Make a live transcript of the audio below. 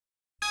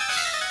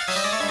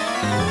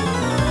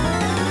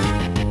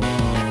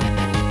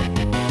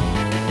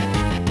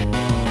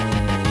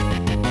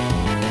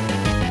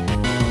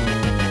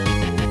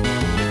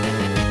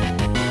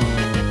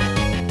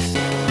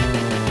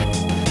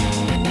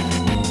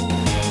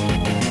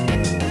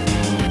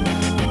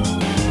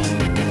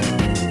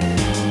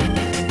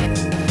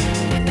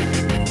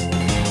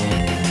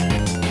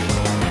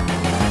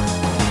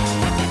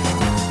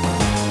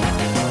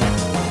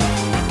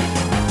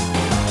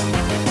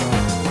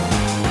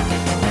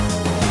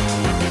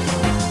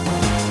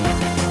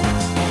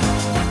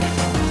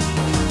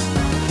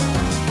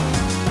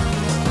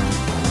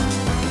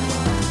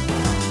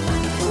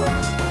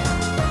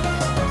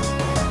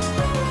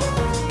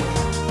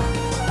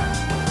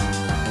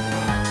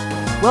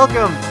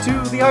Welcome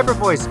to the Hyper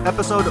Voice,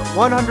 episode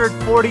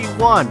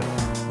 141.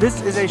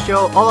 This is a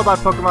show all about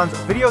Pokemon's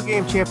video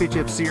game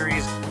championship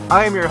series.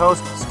 I am your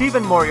host,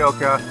 Stephen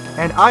Morioka,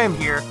 and I am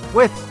here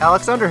with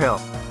Alex Underhill.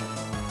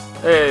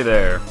 Hey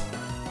there.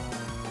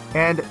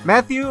 And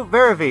Matthew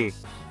Veravi.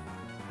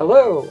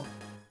 Hello.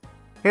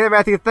 Hey there,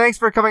 Matthew. Thanks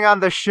for coming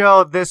on the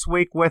show this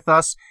week with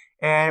us.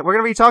 And we're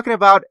going to be talking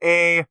about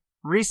a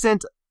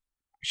recent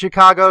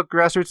Chicago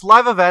Grassroots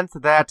live event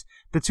that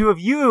the two of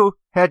you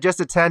had just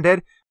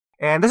attended.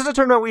 And this is a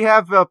tournament we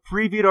have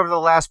previewed over the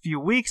last few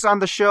weeks on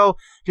the show,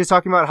 just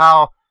talking about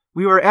how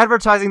we were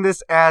advertising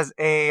this as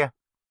a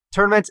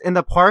tournament in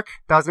the park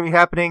that was going to be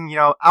happening,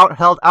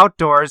 held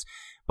outdoors.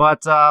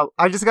 But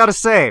I just got to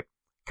say,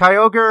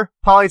 Kyogre,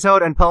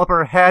 Politoed, and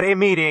Pelipper had a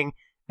meeting,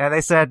 and they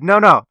said,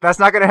 no, that's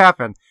not going to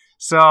happen.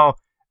 So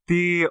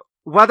the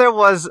weather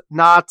was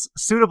not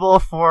suitable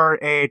for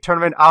a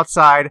tournament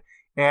outside,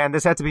 and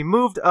this had to be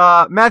moved.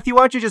 Matthew,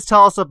 why don't you just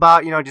tell us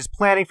about, just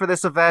planning for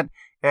this event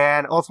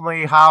and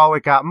ultimately how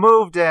it got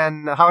moved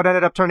and how it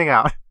ended up turning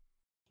out?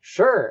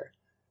 Sure.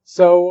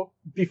 So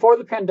before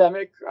the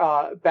pandemic,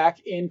 back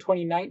in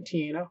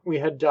 2019, we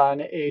had done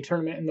a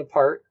tournament in the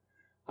park.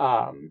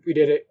 We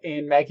did it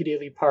in Maggie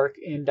Daly Park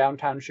in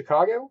downtown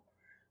Chicago.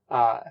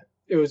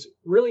 It was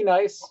really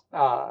nice.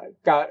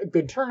 Got a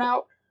good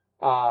turnout.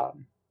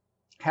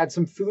 Had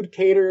some food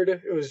catered.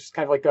 It was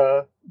kind of like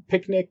a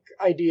picnic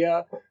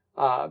idea.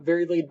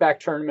 Very laid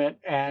back tournament,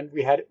 and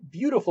we had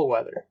beautiful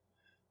weather.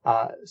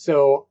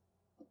 So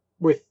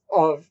with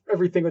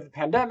everything with the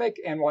pandemic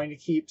and wanting to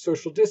keep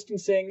social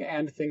distancing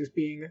and things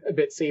being a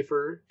bit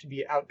safer to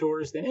be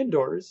outdoors than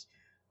indoors,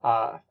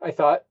 I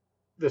thought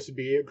this would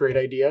be a great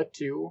idea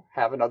to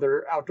have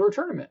another outdoor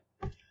tournament.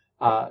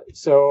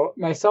 So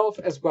myself,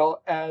 as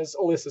well as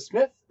Alyssa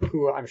Smith,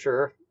 who I'm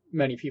sure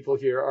many people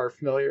here are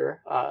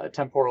familiar,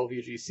 Temporal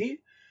VGC,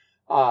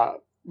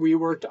 we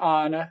worked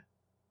on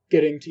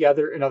getting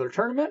together another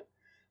tournament,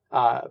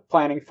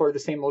 planning for the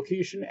same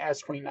location as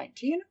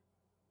 2019.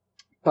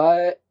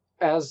 But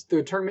as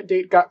the tournament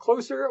date got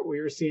closer,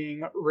 we were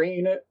seeing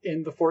rain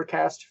in the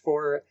forecast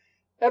for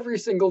every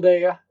single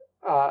day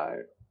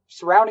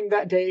surrounding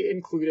that day,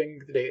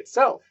 including the day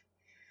itself.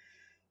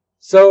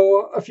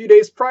 So a few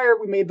days prior,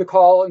 we made the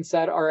call and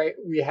said, all right,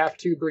 we have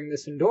to bring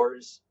this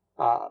indoors.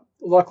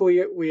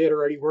 Luckily, we had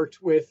already worked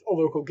with a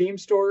local game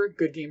store,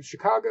 Good Games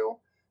Chicago,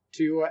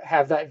 to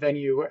have that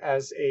venue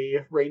as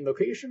a rain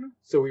location.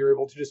 So we were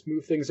able to just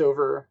move things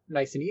over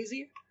nice and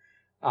easy.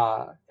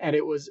 And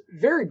it was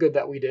very good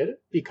that we did,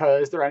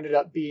 because there ended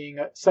up being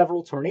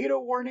several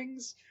tornado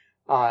warnings.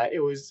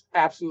 It was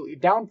absolutely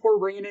downpour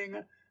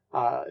raining.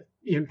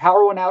 Even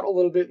power went out a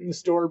little bit in the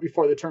store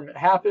before the tournament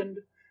happened.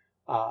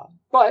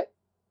 But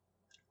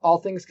all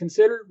things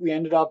considered, we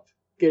ended up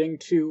getting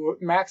to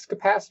max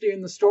capacity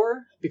in the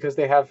store because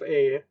they have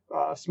a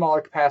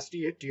smaller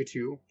capacity due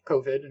to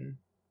COVID and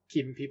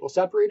keeping people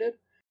separated.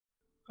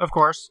 Of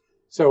course.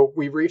 So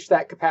we reached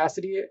that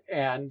capacity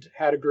and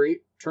had a great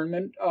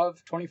tournament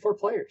of 24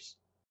 players.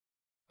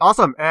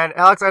 Awesome. And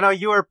Alex, I know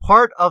you were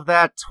part of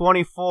that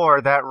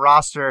 24, that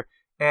roster,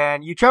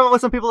 and you traveled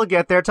with some people to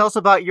get there. Tell us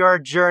about your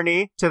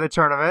journey to the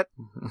tournament.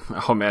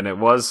 Oh man, it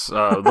was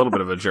a little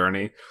bit of a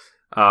journey.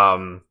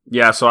 So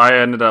I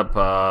ended up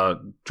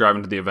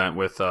driving to the event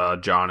with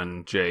John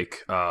and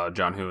Jake,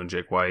 John Hu and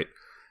Jake White.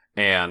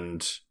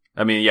 And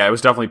I mean, yeah, it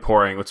was definitely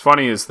pouring. What's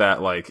funny is that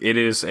it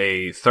is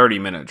a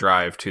 30-minute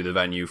drive to the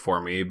venue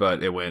for me,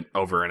 but it went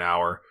over an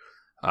hour,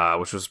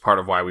 which was part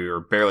of why we were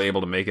barely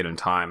able to make it in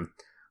time.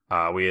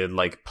 We had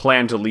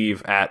planned to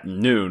leave at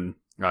noon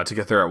to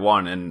get there at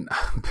 1, and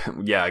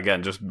yeah,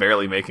 again, just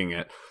barely making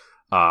it.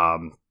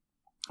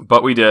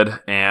 But we did,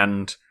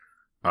 and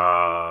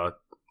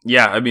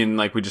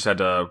we just had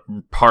to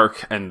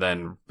park and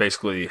then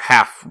basically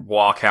half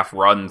walk, half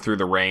run through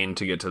the rain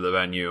to get to the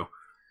venue.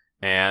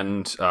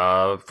 And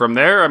from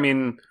there,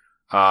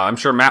 I'm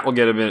sure Matt will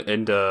get a bit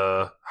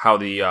into how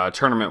the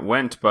tournament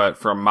went, but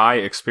from my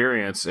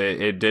experience,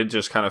 it did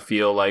just kind of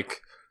feel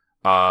like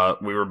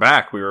we were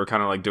back. We were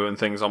kind of doing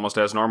things almost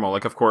as normal.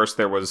 Of course,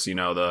 there was,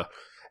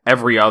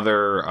 every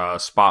other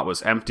spot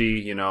was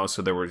empty,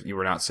 so you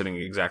were not sitting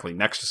exactly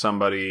next to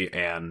somebody,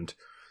 and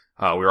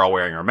we were all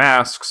wearing our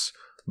masks,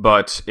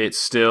 but it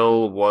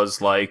still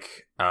was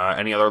like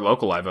any other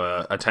local I've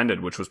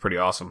attended, which was pretty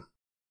awesome.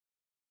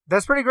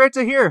 That's pretty great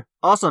to hear.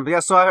 Awesome. Yeah,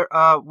 so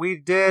we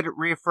did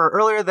refer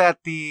earlier that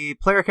the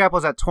player cap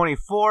was at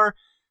 24.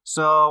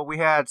 So we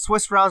had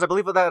Swiss rounds. I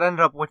believe that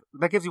ended up with,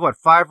 that gives you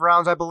 5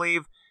 rounds, I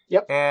believe.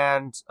 Yep.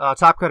 And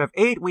top cut of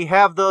 8. We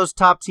have those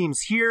top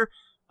teams here.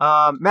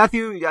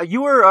 Matthew,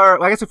 you were,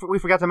 I guess we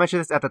forgot to mention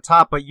this at the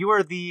top, but you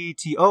were the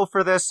TO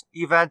for this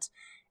event.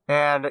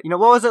 And, what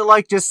was it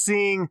like just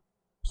seeing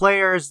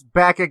players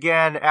back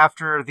again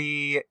after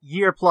the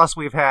year plus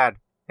we've had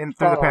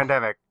through the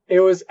pandemic? It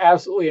was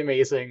absolutely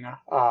amazing.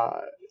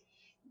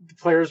 The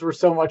players were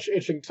so much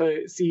itching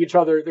to see each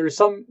other. There's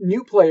some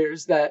new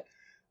players that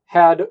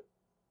had,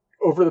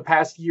 over the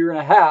past year and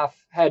a half,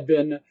 had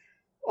been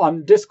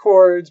on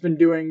Discords, been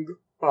doing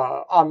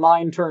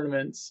online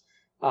tournaments,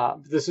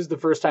 This is the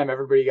first time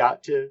everybody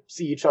got to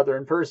see each other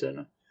in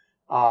person.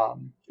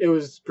 It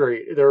was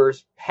great. There were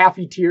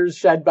happy tears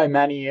shed by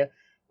many,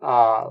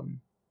 and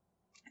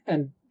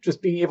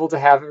just being able to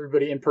have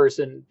everybody in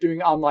person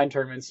doing online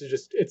tournaments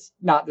is it's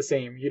not the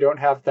same. You don't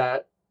have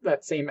that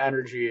same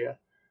energy.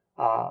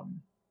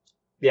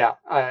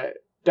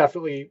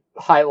 Definitely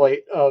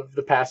highlight of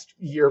the past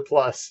year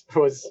plus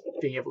was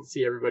being able to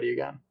see everybody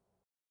again.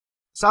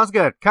 Sounds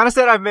good. Kind of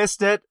said I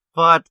missed it,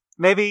 but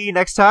maybe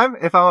next time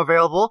if I'm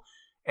available.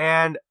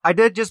 And I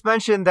did just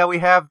mention that we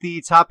have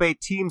the top 8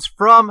 teams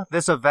from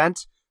this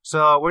event.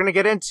 So we're going to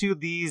get into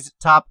these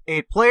top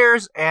 8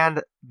 players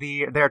and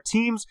their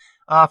teams.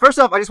 First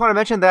off, I just want to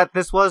mention that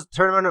this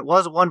tournament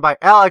was won by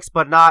Alex,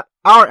 but not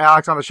our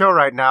Alex on the show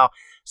right now.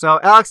 So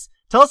Alex,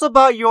 tell us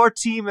about your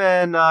team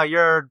and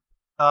your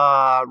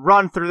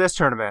run through this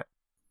tournament.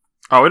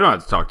 Oh, we don't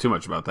have to talk too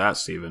much about that,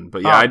 Steven.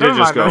 But yeah, I did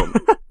just go.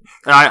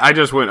 I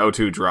just went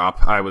 0-2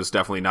 drop. I was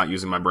definitely not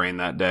using my brain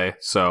that day.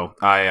 So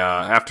I,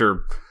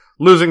 after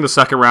losing the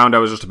second round, I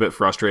was just a bit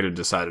frustrated,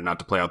 decided not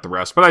to play out the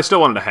rest. But I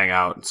still wanted to hang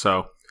out.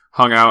 So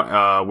hung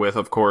out with,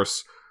 of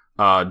course,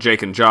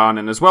 Jake and John,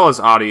 and as well as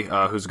Adi,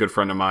 who's a good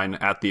friend of mine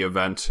at the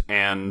event.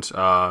 And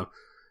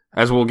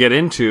as we'll get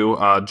into,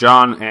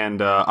 John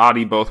and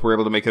Adi both were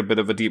able to make a bit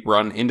of a deep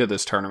run into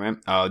this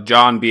tournament.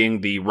 John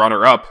being the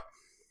runner-up,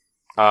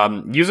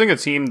 using a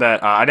team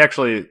that I'd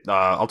actually,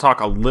 I'll talk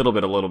a little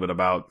bit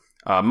about,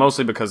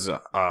 mostly because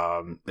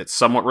it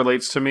somewhat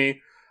relates to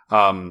me.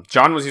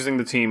 John was using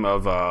the team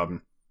of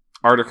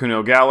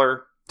Articuno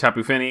Galler,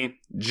 Tapu Fini,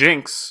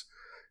 Jinx,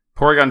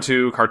 Porygon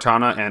 2,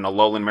 Kartana, and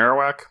Alolan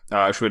Marowak.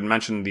 I should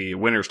mention the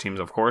winners' teams,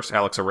 of course.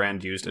 Alex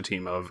Arand used a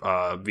team of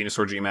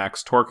Venusaur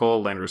G-Max,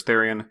 Torkoal, Landorus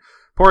Therian,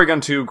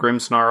 Porygon 2,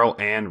 Grimmsnarl,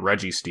 and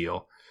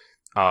Registeel.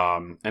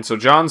 And so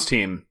John's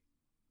team,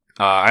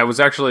 I was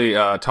actually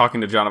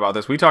talking to John about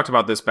this. We talked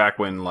about this back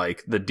when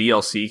like the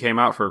DLC came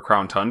out for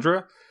Crown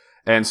Tundra.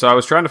 And so I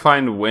was trying to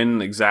find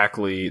when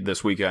exactly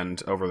this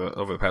weekend, over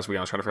the past weekend,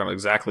 I was trying to find out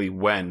exactly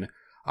when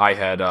I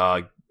had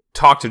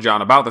talked to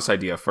John about this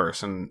idea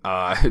first. And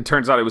it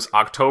turns out it was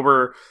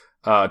October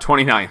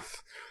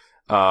 29th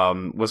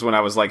was when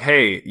I was like,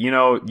 hey,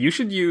 you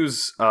should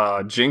use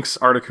Jinx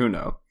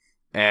Articuno.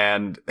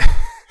 And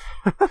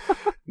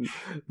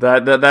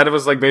that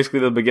was like basically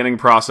the beginning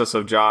process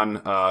of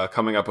John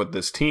coming up with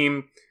this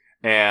team.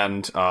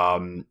 And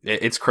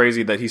it's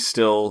crazy that he's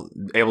still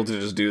able to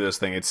just do this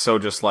thing. It's so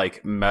just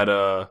like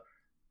meta.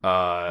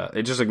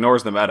 It just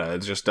ignores the meta. It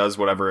just does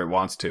whatever it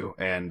wants to,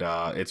 and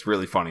it's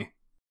really funny.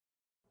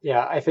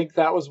 Yeah, I think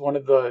that was one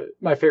of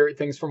my favorite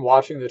things from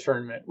watching the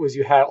tournament was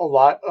you had a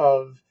lot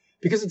of,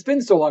 because it's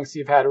been so long since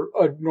you've had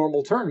a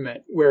normal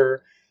tournament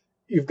where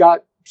you've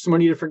got so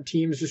many different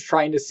teams just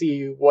trying to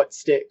see what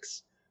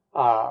sticks.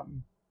 I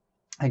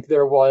think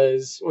there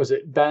was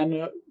it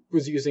Ben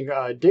was using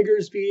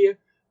Diggersby.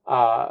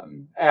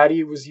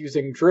 Addy was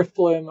using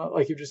Drifblim.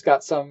 Like, you've just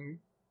got some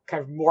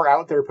kind of more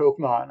out there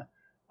Pokemon.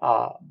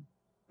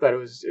 But it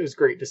was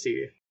great to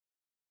see.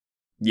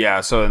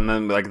 Yeah, so and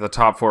then like the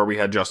top 4 we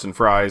had Justin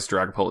Fries,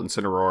 Dragapult,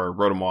 Incineroar,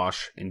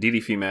 Rotomwash,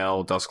 Indeedee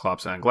Female,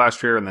 Dusclops, and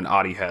Glastrier, and then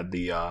Adi had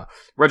the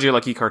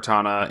Regieleki,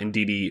 Kartana,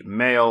 Indeedee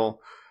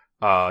Male,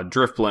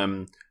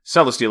 Drifblim,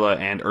 Celesteela,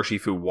 and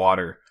Urshifu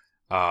Water.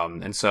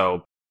 And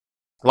so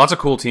lots of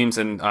cool teams,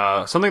 and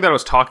something that I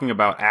was talking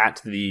about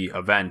at the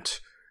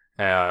event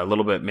a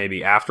little bit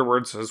maybe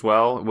afterwards as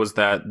well was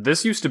that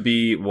this used to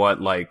be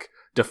what like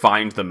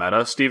defined the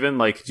meta, Steven.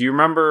 Like, do you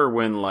remember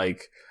when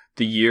like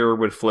the year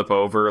would flip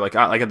over, like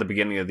at the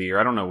beginning of the year?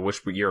 I don't know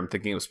which year I'm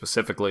thinking of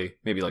specifically,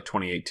 maybe like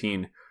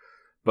 2018.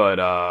 But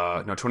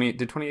no, did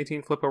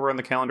 2018 flip over on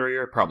the calendar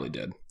year? It probably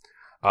did.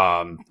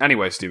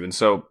 Anyway, Steven,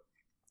 so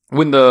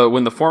when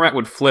the format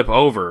would flip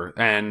over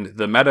and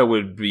the meta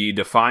would be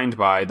defined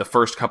by the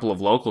first couple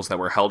of locals that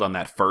were held on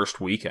that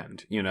first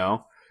weekend,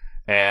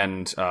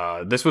 and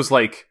this was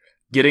like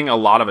getting a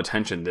lot of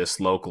attention, this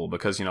local,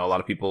 because, a lot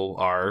of people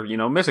are,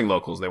 missing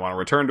locals. They want to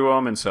return to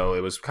them. And so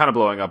it was kind of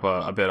blowing up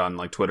a bit on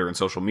like Twitter and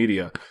social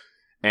media.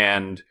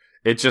 And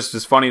it just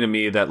is funny to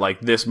me that like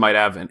this might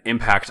have an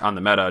impact on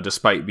the meta,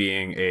 despite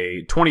being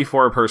a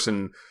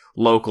 24-person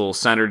local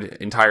centered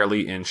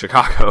entirely in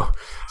Chicago.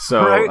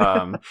 So,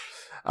 right.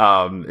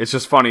 It's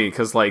just funny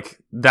because like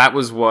that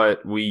was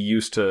what we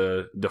used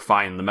to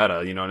define the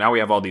meta. Now we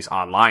have all these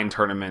online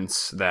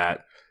tournaments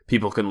that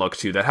people can look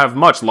to that have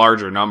much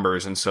larger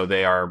numbers, and so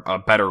they are a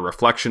better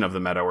reflection of the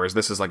meta, whereas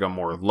this is like a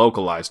more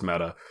localized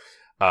meta.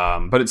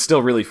 But it's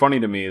still really funny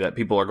to me that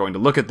people are going to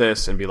look at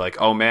this and be like,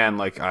 oh man,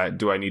 like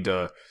do I need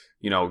to,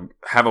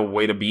 have a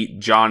way to beat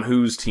John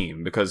Who's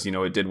team because,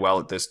 it did well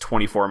at this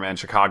 24-man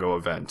Chicago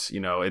event.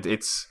 It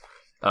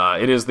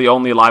is the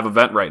only live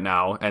event right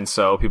now, and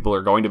so people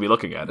are going to be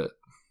looking at it.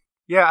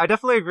 Yeah, I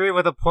definitely agree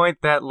with the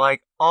point that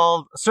like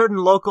all certain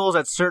locals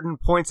at certain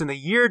points in the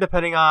year,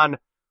 depending on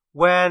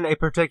when a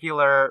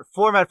particular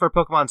format for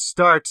Pokemon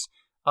starts,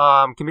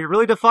 can be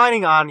really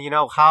defining on,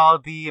 how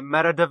the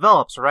meta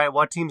develops, right?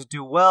 What teams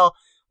do well,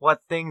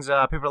 what things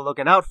people are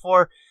looking out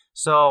for.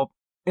 So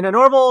in a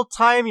normal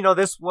time,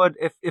 this would,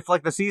 if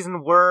like the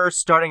season were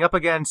starting up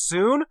again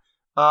soon,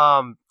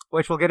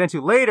 which we'll get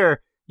into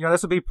later,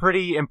 this would be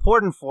pretty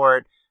important for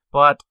it.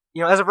 But,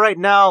 as of right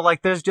now,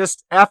 like there's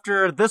just,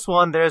 after this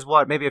one, there's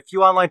maybe a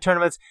few online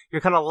tournaments.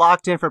 You're kind of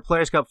locked in for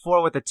Players Cup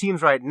 4 with the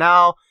teams right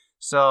now.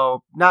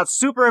 So not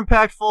super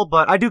impactful,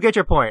 but I do get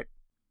your point.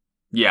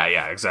 Yeah,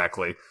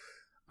 exactly.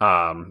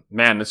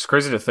 Man, it's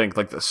crazy to think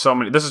like so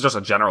many. This is just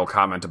a general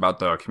comment about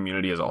the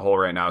community as a whole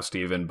right now,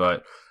 Steven,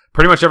 but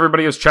pretty much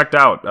everybody is checked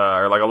out,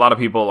 or like a lot of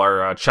people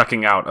are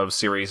checking out of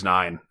Series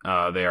 9.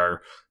 They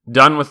are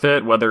done with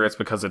it, whether it's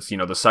because it's,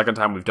 the second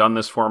time we've done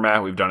this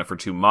format. We've done it for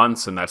 2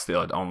 months, and that's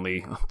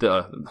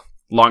the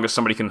longest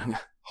somebody can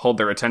hold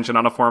their attention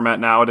on a format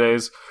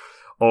nowadays,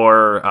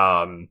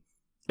 or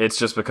it's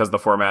just because the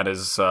format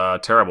is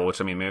terrible,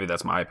 which, I mean, maybe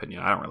that's my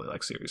opinion. I don't really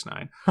like Series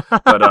 9.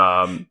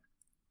 But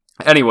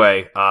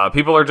anyway,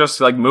 people are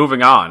just like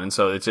moving on, and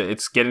so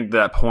it's getting to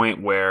that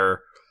point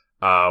where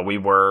we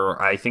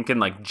were, I think, in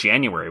like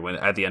January, when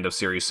at the end of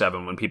Series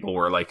 7, when people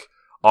were like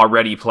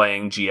already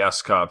playing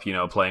GS Cup,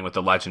 playing with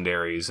the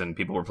legendaries, and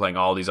people were playing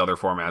all these other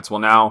formats. Well,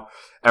 now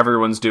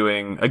everyone's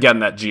doing, again,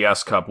 that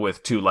GS Cup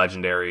with 2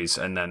 legendaries,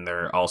 and then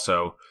they're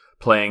also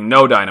playing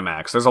no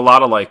Dynamax. There's a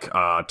lot of like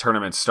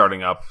tournaments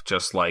starting up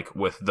just like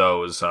with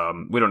those.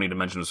 We don't need to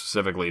mention them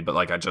specifically, but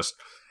like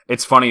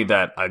it's funny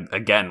that,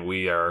 again,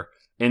 we are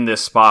in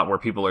this spot where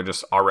people are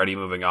just already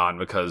moving on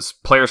because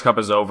Players Cup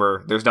is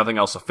over. There's nothing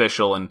else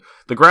official, and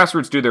the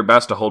grassroots do their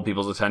best to hold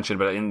people's attention,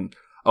 but in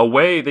a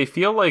way, they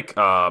feel like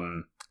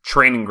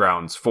training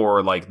grounds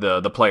for like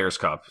the Players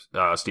Cup,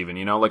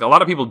 Steven. Like a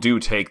lot of people do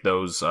take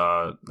those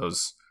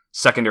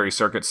secondary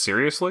circuits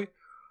seriously,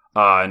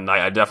 and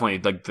I definitely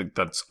think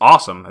that's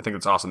awesome. I think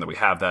it's awesome that we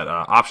have that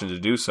option to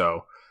do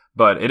so.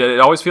 But it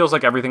always feels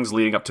like everything's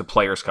leading up to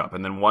Players Cup,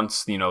 and then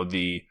once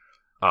the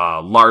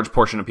large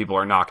portion of people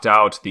are knocked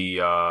out,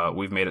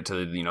 we've made it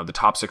to the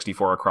top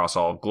 64 across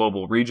all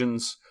global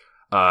regions.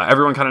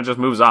 Everyone kind of just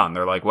moves on.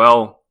 They're like,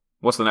 well,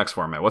 what's the next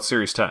format? What's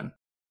Series 10?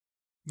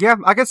 Yeah,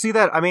 I can see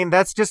that. I mean,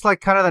 that's just like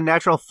kind of the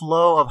natural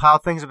flow of how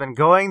things have been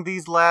going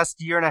these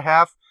last year and a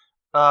half,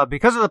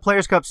 because of the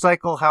Players Cup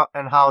cycle,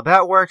 how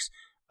that works.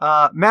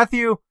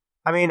 Matthew,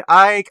 I mean,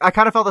 I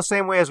kind of felt the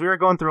same way as we were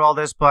going through all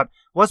this, but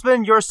what's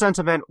been your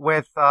sentiment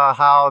with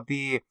how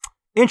the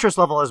interest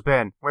level has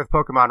been with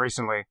Pokemon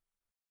recently?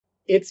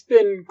 It's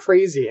been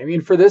crazy. I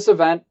mean, for this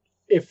event,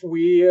 if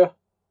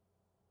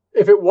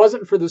it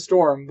wasn't for the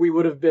storm, we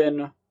would have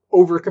been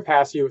over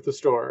capacity with the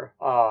store.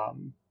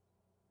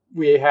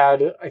 We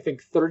had, I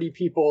think, 30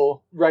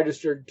 people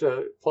registered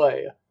to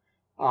play,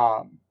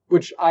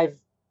 which I've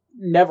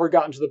never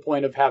gotten to the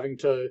point of having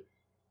to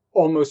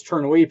almost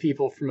turn away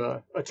people from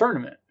a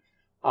tournament.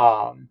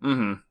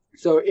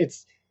 So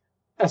it's,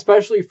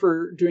 especially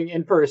for doing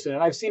in person,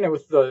 and I've seen it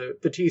with the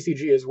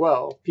TCG as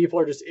well. People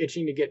are just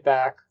itching to get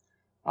back.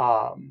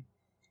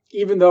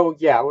 Even though,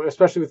 yeah,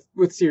 especially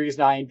with Series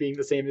 9 being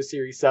the same as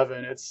Series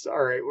 7, it's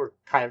all right, we're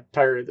kind of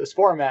tired of this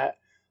format.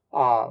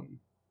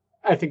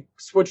 I think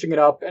switching it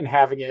up and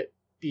having it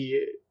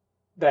be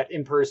that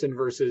in person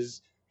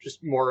versus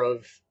just more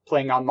of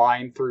playing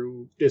online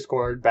through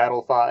Discord,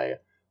 Battlefy,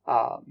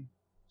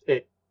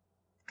 it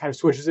kind of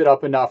switches it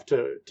up enough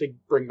to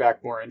bring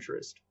back more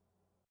interest.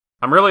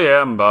 I'm really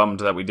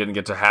bummed that we didn't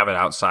get to have it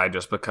outside,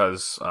 just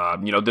because,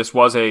 this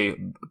was a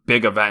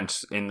big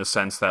event in the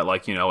sense that,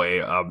 like,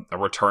 a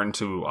return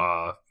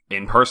to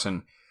in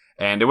person.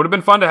 And it would have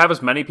been fun to have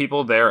as many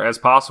people there as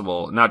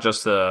possible, not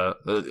just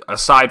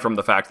aside from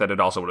the fact that it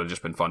also would have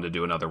just been fun to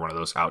do another one of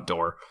those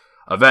outdoor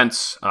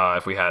events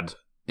if we had,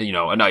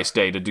 a nice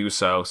day to do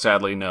so.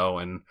 Sadly, no.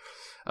 And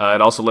it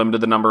also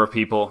limited the number of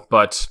people.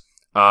 But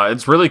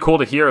it's really cool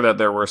to hear that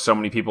there were so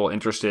many people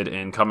interested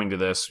in coming to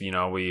this.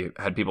 We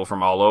had people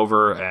from all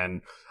over.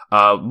 And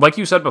like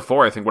you said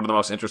before, I think one of the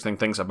most interesting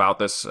things about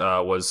this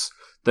was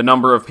the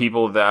number of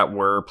people that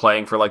were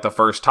playing for like the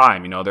first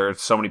time. There are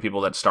so many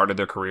people that started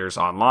their careers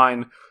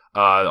online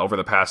over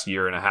the past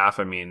year and a half.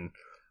 I mean,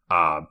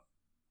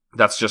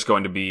 that's just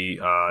going to be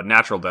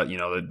natural that,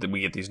 that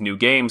we get these new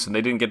games and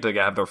they didn't get to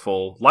have their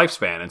full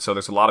lifespan. And so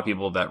there's a lot of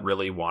people that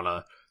really want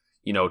to,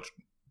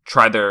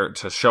 try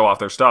to show off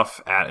their stuff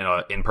at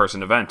an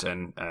in-person event.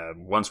 And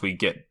once we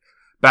get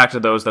back to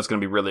those, that's going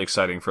to be really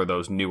exciting for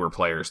those newer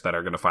players that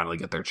are going to finally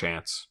get their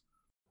chance.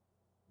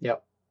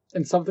 Yep.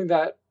 And something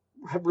that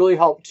really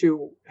helped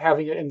too,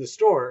 having it in the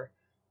store,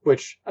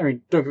 which, I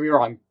mean, don't get me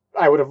wrong,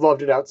 I would have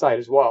loved it outside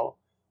as well.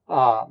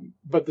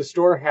 But the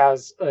store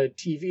has a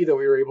TV that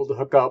we were able to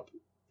hook up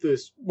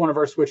one of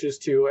our switches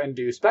to and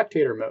do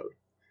spectator mode.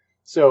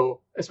 So,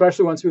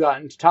 especially once we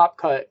got into Top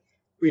Cut,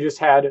 we just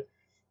had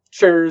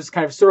chairs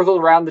kind of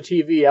circled around the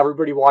TV,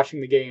 everybody watching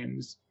the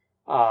games,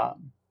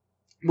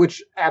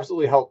 which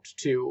absolutely helped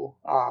too,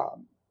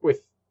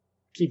 with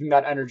keeping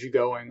that energy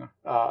going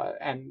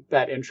and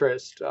that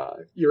interest.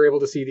 You're able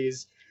to see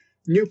these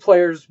new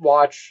players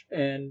watch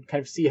and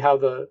kind of see how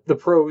the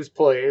pros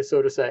play,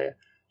 so to say.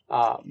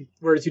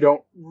 Whereas you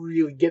don't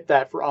really get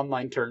that for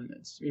online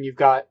tournaments. I mean, you've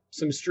got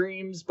some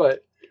streams,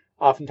 but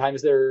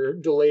Oftentimes they're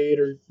delayed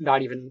or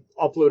not even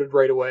uploaded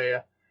right away.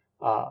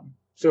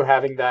 So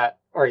having that,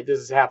 all right, this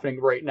is happening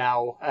right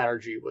now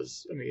energy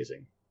was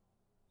amazing.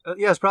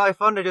 Yeah, it's probably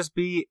fun to just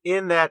be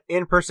in that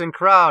in-person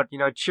crowd,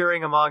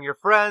 cheering among your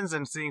friends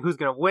and seeing who's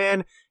going to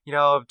win,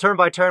 turn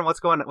by turn, what's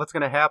going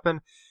to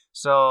happen.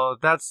 So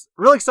that's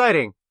really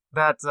exciting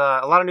that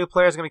a lot of new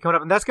players are going to be coming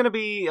up, and that's going to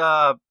be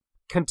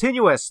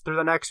continuous through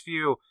the next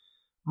few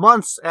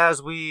months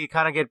as we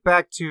kind of get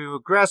back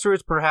to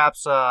grassroots,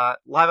 perhaps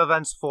live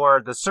events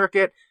for the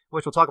circuit,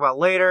 which we'll talk about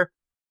later.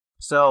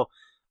 So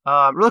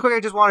really quick,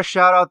 I just want to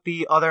shout out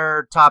the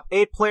other top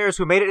 8 players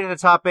who made it into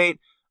top 8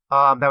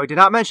 that we did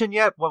not mention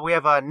yet. Well, we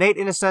have Nate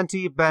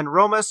Innocenti, Ben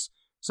Romas,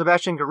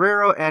 Sebastian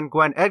Guerrero, and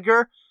Gwen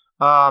Edgar.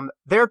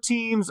 Their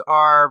teams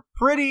are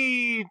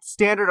pretty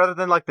standard other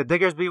than like the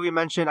Diggersby we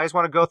mentioned. I just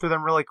want to go through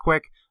them really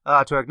quick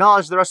to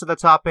acknowledge the rest of the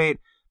top 8.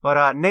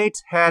 But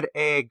Nate had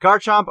a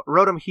Garchomp,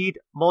 Rotom Heat,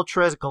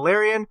 Moltres,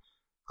 Galarian,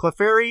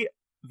 Clefairy,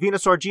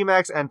 Venusaur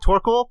G-Max, and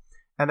Torkoal.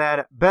 And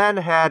then Ben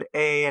had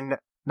a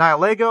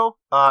Nihilego,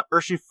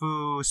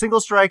 Urshifu Single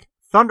Strike,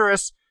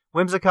 Thundurus,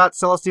 Whimsicott,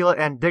 Celesteela,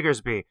 and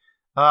Diggersby.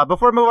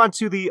 Before we move on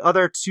to the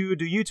other two,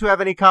 do you two have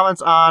any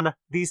comments on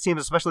these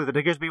teams, especially the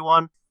Diggersby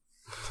one?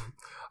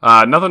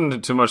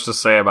 Nothing too much to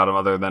say about him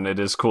other than it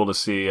is cool to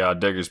see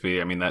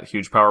Diggersby. I mean, that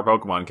huge power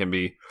Pokemon can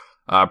be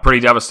pretty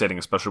devastating,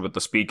 especially with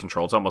the speed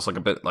control. It's almost like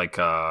a bit like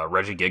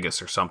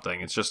Regigigas or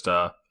something. It's just,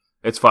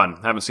 it's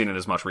fun. Haven't seen it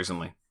as much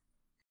recently.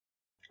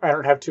 I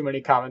don't have too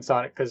many comments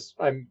on it because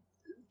I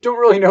don't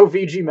really know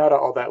VG meta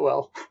all that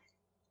well.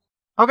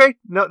 Okay,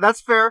 no,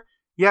 that's fair.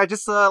 Yeah,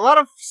 just a lot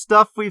of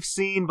stuff we've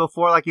seen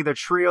before, like either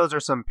trios or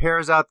some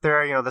pairs out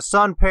there. The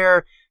Sun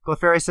pair,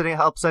 Clefairy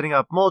setting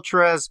up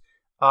Moltres,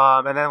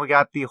 and then we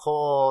got the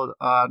whole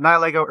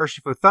Nihilego,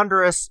 Urshifu,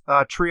 Thundurus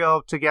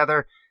trio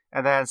together.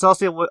 And then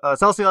Celesteela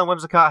and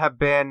Whimsicott have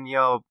been,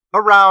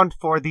 around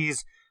for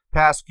these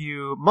past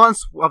few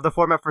months of the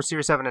format for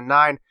Series 7 and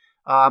 9.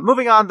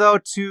 Moving on, though,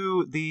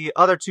 to the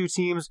other two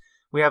teams,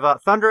 we have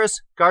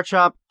Thundurus,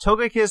 Garchomp,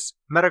 Togekiss,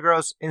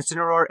 Metagross,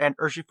 Incineroar, and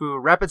Urshifu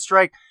Rapid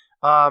Strike.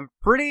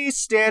 Pretty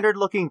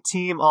standard-looking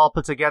team all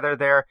put together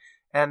there.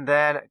 And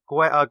then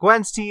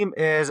Gwen's team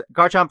is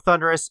Garchomp,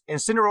 Thundurus,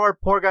 Incineroar,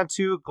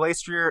 Porygon2,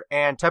 Glastrier,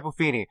 and Tapu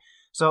Fini.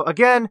 So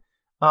again,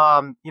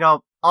 all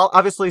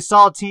obviously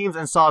solid teams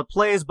and solid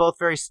plays, both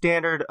very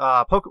standard.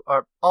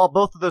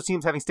 Both of those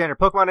teams having standard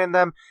Pokemon in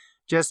them.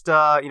 Just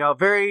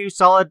very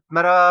solid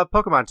meta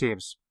Pokemon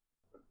teams.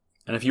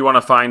 And if you want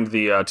to find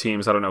the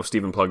teams, I don't know if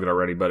Steven plugged it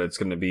already, but it's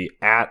going to be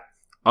 @_Chicago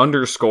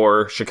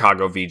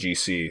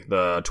VGC,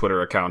 the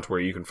Twitter account where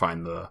you can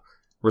find the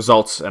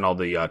results and all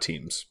the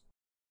teams.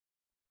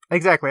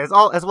 Exactly, as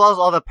well as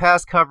all the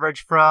past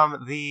coverage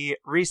from the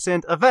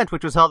recent event,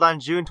 which was held on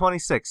June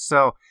 26th.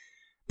 So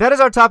that is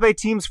our top 8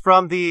 teams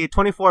from the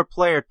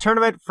 24-player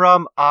tournament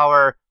from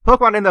our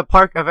Pokemon in the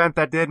Park event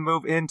that did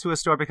move into a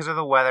store because of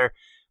the weather.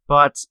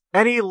 But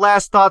any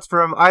last thoughts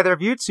from either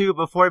of you two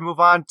before we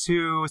move on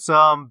to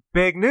some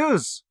big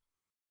news?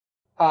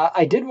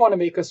 I did want to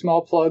make a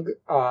small plug.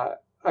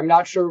 I'm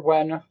not sure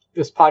when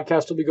this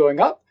podcast will be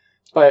going up,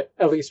 but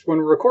at least when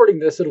we're recording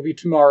this, it'll be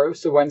tomorrow,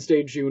 so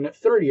Wednesday, June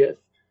 30th.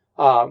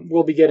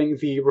 We'll be getting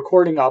the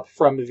recording up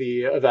from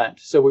the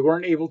event. So we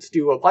weren't able to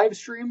do a live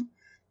stream,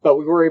 but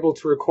we were able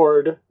to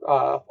record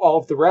all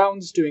of the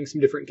rounds, doing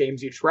some different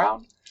games each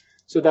round.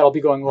 So that'll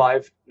be going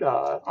live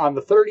on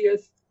the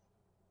 30th.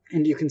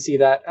 And you can see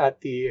that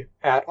at the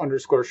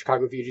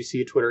 @_Chicago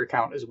VGC Twitter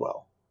account as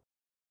well.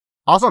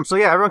 Awesome. So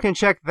yeah, everyone can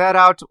check that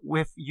out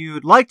if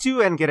you'd like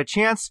to and get a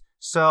chance.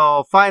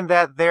 So find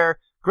that there.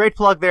 Great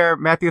plug there,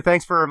 Matthew.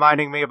 Thanks for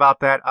reminding me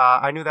about that.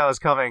 I knew that was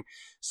coming.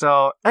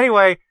 So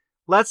anyway,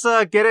 let's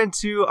get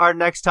into our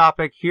next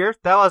topic here.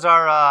 That was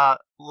our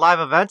live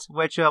event,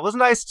 which was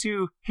nice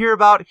to hear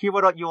about, hear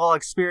what you all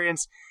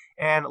experienced.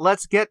 And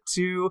let's get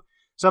to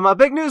some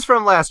big news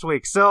from last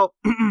week. So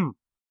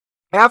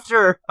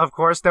after, of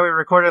course, that we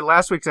recorded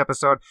last week's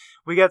episode,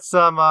 we get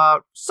some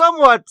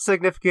somewhat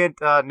significant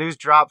news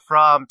drop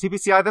from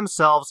TPCI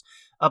themselves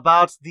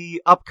about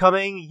the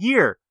upcoming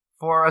year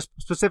for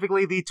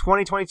specifically the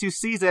 2022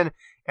 season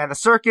and the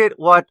circuit,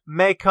 what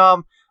may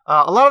come.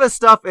 A lot of this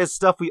stuff is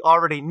stuff we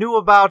already knew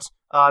about,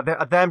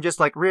 them just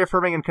like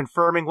reaffirming and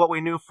confirming what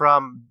we knew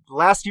from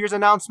last year's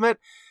announcement.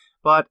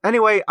 But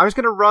anyway, I'm just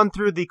going to run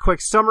through the quick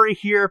summary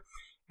here.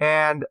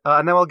 And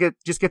then we'll get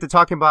to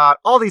talking about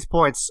all these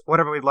points,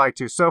 whatever we'd like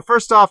to. So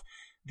first off,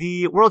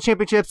 the World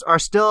Championships are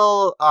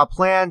still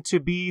planned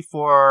to be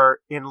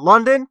in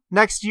London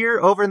next year,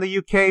 over in the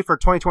UK for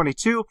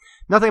 2022.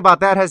 Nothing about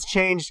that has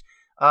changed.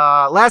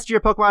 Last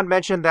year, Pokemon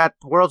mentioned that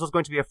Worlds was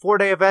going to be a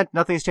 4-day event.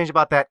 Nothing's changed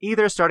about that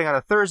either, starting on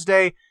a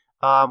Thursday.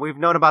 We've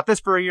known about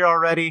this for a year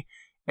already.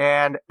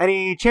 And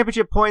any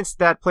championship points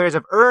that players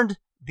have earned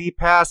the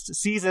past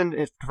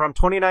season from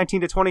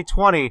 2019 to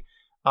 2020,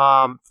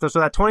 so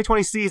that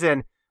 2020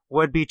 season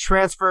would be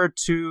transferred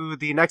to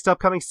the next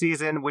upcoming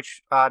season,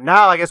 which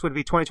now I guess would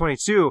be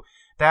 2022.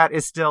 That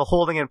is still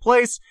holding in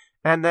place.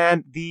 And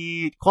then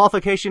the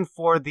qualification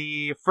for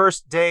the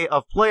first day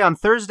of play on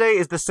Thursday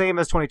is the same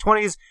as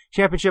 2020's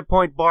championship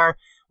point bar,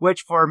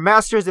 which for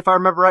Masters, if I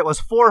remember right, was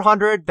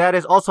 400. That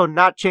is also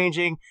not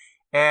changing.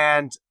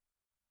 And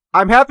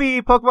I'm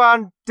happy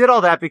Pokemon did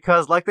all that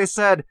because, like they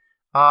said,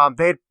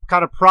 they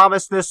kind of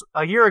promised this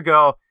a year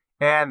ago,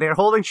 and they're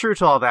holding true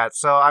to all that.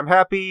 So I'm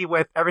happy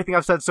with everything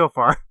I've said so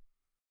far.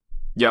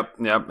 Yep.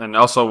 And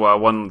also,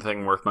 one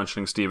thing worth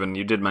mentioning, Steven,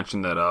 you did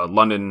mention that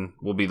London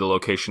will be the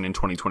location in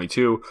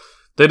 2022.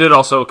 They did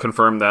also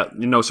confirm that,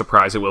 no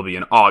surprise, it will be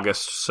in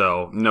August,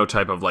 so no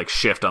type of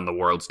shift on the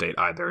Worlds date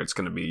either. It's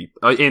going to be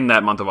in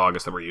that month of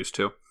August that we're used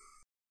to.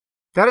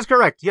 That is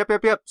correct. Yep.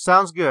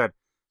 Sounds good.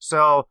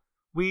 So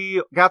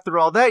we got through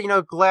all that.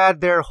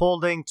 Glad they're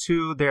holding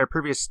to their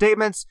previous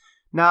statements.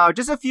 Now,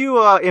 just a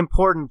few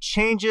important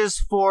changes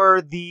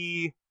for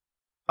the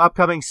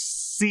upcoming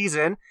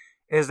season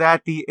is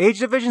that the age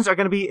divisions are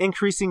going to be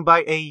increasing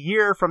by a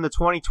year from the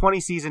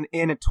 2020 season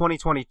in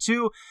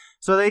 2022.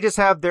 So they just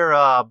have their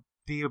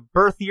the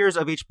birth years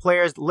of each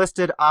player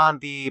listed on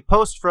the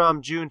post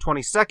from June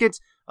 22nd.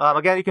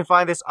 Again, you can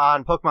find this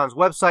on Pokemon's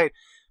website,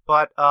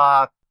 but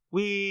I'm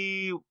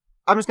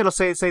just going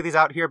to say these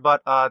out here,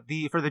 but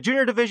for the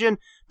junior division,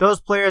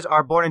 those players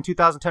are born in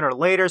 2010 or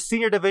later.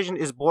 Senior division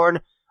is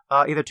born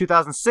either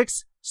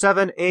 2006,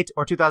 7, 8,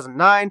 or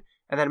 2009,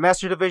 and then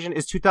master division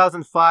is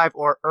 2005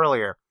 or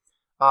earlier.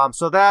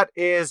 So that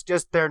is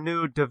just their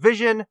new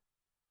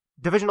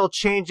divisional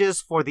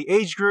changes for the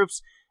age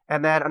groups.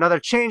 And then another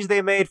change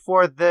they made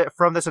from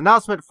this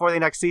announcement for the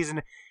next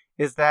season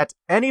is that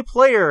any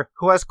player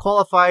who has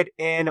qualified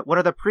in one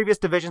of the previous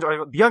divisions,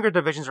 or the younger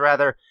divisions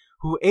rather,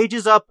 who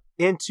ages up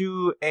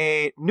into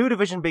a new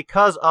division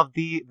because of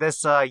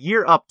this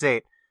year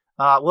update,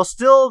 will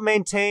still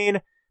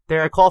maintain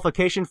their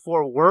qualification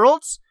for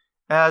Worlds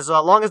as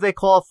long as they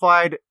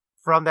qualified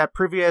from that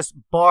previous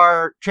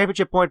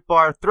championship point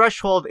bar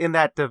threshold in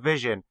that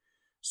division.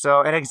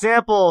 So an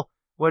example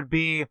would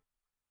be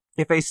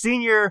if a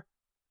senior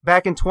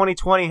back in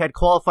 2020 had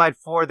qualified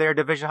for their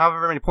division,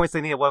 however many points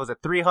they needed,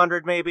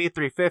 300 maybe,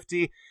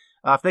 350?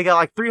 If they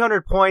got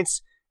 300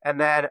 points and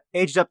then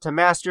aged up to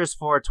Masters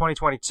for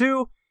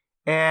 2022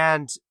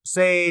 and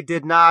say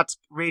did not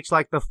reach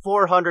the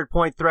 400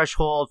 point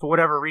threshold for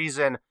whatever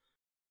reason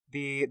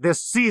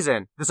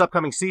this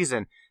upcoming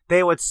season,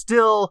 they would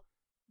still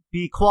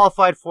be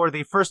qualified for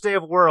the first day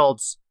of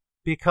Worlds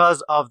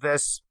because of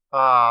this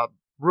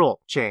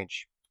rule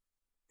change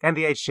and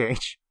the age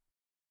change.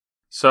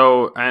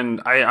 So,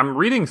 and I'm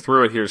reading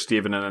through it here,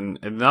 Steven, and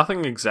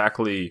nothing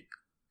exactly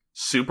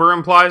super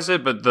implies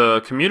it, but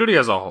the community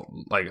as a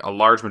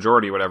large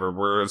majority, whatever,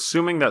 we're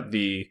assuming that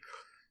the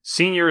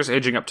seniors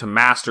aging up to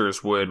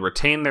Masters would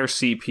retain their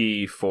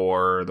CP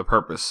for the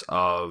purpose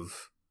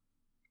of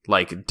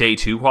day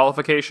 2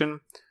 qualification.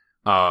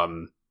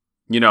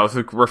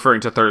 Referring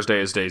to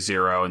Thursday as day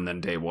 0 and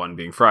then day 1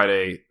 being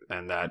Friday,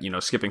 and that,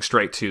 skipping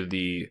straight to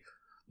the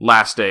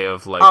last day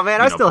of oh man,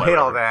 I still hate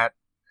all that.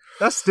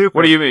 That's stupid.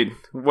 What do you mean?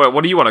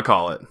 What do you want to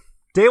call it?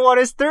 Day 1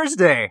 is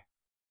Thursday.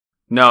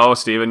 No,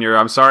 Steven,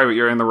 I'm sorry, but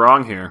you're in the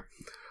wrong here.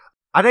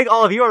 I think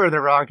all of you are in the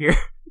wrong here.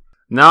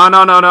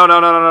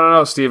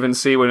 No, Steven.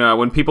 See,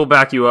 when people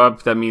back you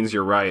up, that means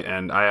you're right.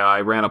 And I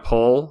ran a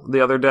poll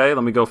the other day.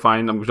 Let me go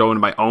I'm going to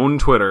my own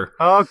Twitter.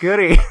 Oh,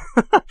 goody.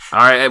 All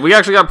right, we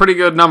actually got pretty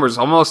good numbers,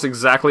 almost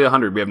exactly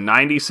 100. We have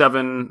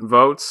 97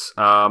 votes,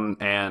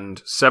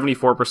 and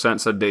 74%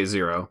 said day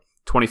 0.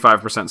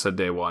 25% said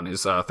day 1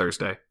 is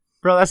Thursday.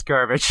 Bro, that's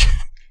garbage.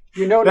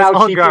 Now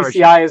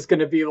TPCI is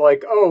going to be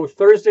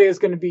Thursday is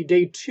going to be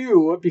day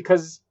 2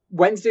 because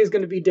Wednesday is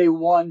going to be day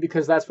 1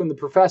 because that's when the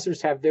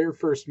professors have their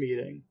first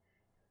meeting.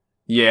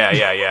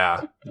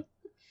 Yeah.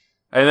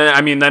 And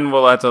then, then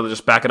we'll have to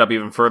just back it up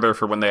even further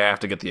for when they have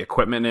to get the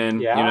equipment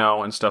in,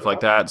 and stuff like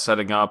that,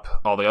 setting up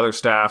all the other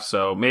staff.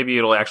 So maybe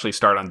it'll actually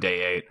start on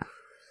day 8.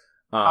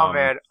 Oh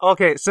man.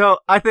 Okay, so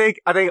I think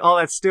all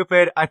that's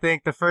stupid. I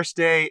think the first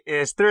day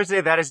is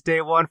Thursday. That is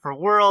day 1 for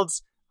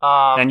Worlds.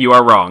 And you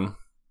are wrong.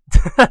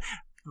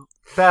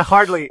 That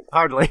hardly.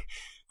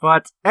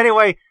 But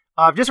anyway,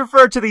 just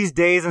refer to these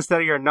days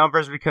instead of your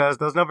numbers because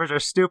those numbers are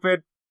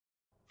stupid.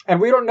 And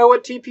we don't know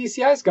what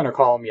TPCI is going to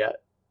call them yet.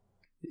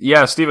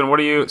 Yeah, Steven, what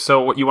you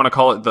want to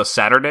call it the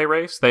Saturday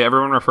race?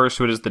 Everyone refers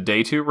to it as the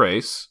day 2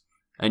 race,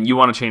 and you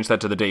want to change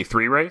that to the day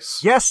 3 race?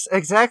 Yes,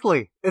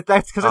 exactly.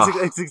 That's because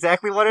it's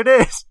exactly what it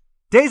is.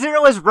 Day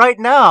 0 is right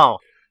now.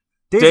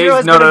 Day 0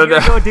 is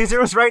Day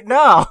 0 is right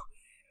now.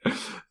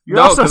 You're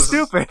also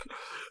stupid.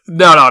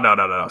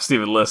 No,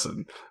 Steven,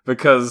 listen.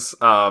 Because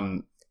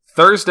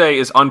Thursday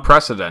is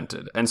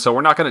unprecedented, and so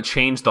we're not going to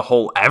change the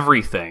whole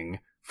everything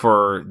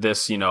for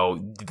this,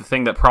 the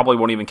thing that probably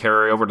won't even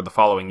carry over to the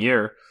following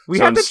year. We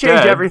had to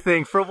change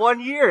everything for 1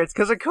 year. It's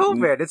because of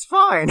COVID. It's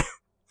fine.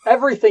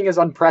 Everything is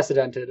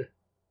unprecedented.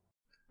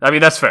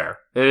 That's fair.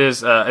 It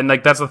is, and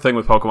that's the thing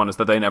with Pokemon is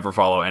that they never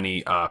follow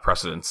any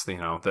precedents.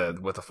 With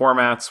the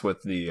formats,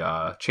 with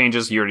the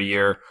changes year to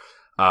year,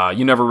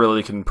 you never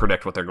really can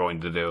predict what they're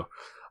going to do.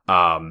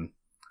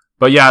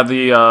 But yeah,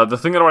 the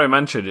thing that I want to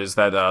mention is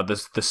that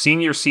the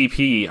senior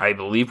CP, I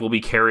believe, will be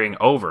carrying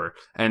over,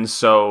 and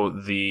so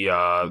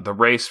the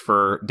race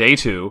for day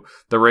 2,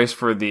 the race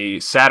for the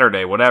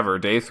Saturday, whatever,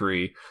 day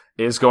 3,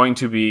 is going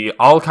to be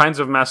all kinds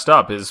of messed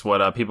up, is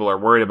what people are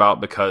worried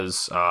about,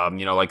 because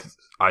like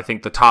I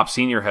think the top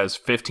senior has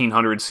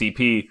 1,500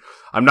 CP.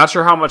 I'm not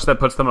sure how much that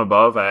puts them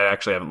above. I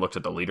actually haven't looked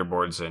at the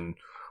leaderboards in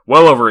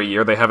well over a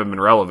year. They haven't been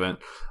relevant.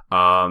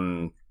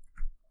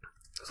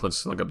 So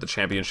let's look up the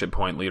championship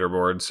point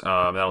leaderboards.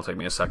 That'll take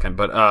me a second.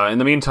 But in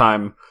the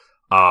meantime,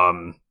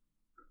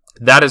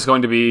 that is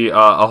going to be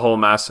a whole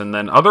mess. And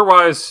then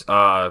otherwise,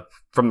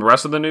 from the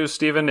rest of the news,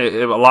 Steven,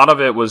 a lot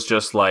of it was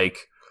just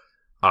like,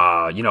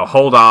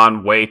 hold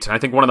on, wait. And I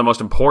think one of the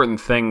most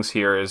important things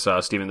here is,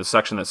 Steven, the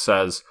section that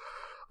says,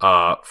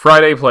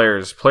 Friday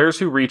players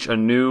who reach a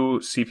new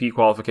CP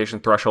qualification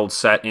threshold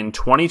set in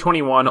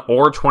 2021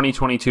 or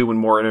 2022 when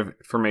more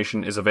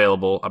information is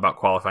available about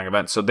qualifying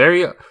events. So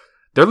they're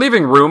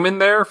leaving room in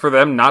there for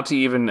them not to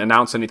even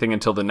announce anything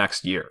until the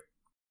next year.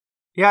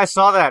 Yeah, I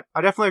saw that.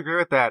 I definitely agree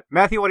with that.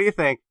 Matthew, what do you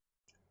think?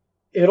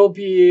 It'll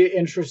be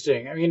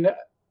interesting. I mean,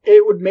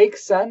 it would make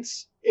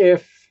sense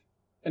if,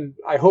 and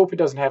I hope it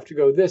doesn't have to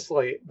go this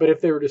late, but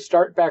if they were to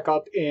start back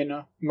up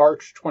in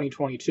March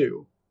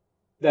 2022,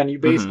 then you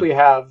basically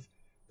have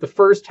the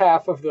first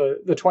half of the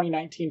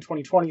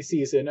 2019-2020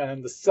 season and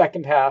then the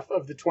second half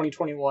of the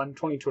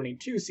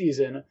 2021-2022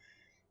 season,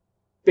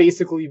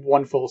 basically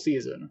one full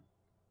season.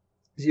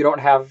 You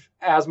don't have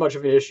as much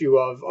of an issue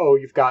of,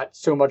 you've got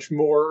so much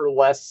more or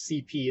less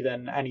CP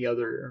than any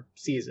other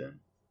season.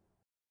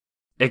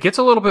 It gets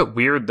a little bit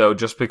weird, though,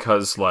 just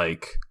because,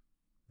 like,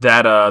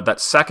 that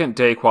second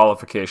day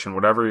qualification,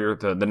 whatever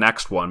the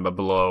next one, but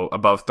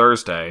above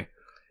Thursday,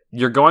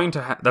 you're going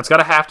to that's got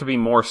to have to be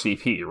more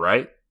CP,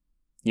 right?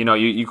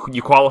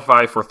 You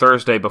qualify for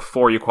Thursday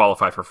before you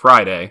qualify for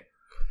Friday.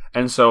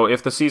 And so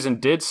if the season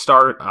did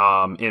start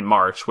in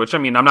March, which, I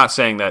mean, I'm not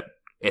saying that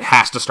it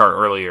has to start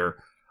earlier.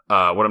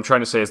 What I'm trying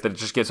to say is that it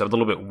just gets a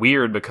little bit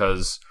weird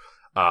because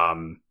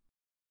then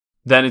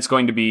it's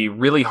going to be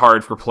really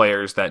hard for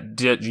players that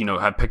did,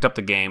 have picked up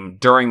the game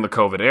during the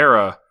COVID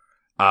era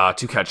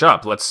to catch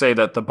up. Let's say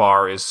that the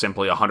bar is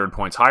simply 100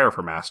 points higher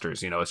for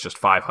Masters. It's just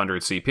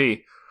 500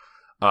 CP.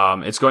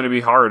 It's going to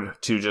be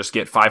hard to just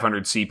get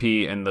 500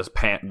 CP in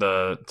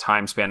the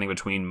time spanning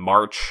between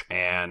March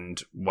and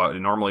what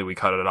normally we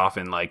cut it off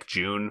in like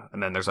June,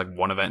 and then there's like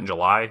one event in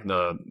July,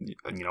 the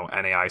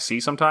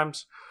NAIC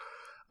sometimes.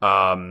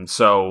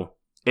 So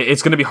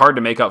it's going to be hard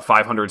to make up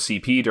 500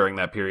 CP during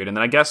that period. And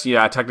then I guess,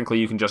 technically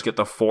you can just get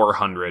the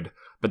 400,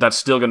 but that's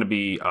still going to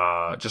be,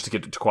 just to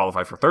get to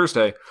qualify for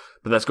Thursday,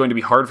 but that's going to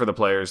be hard for the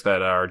players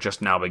that are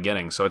just now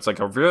beginning. So it's like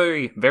a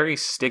very, very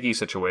sticky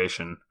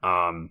situation.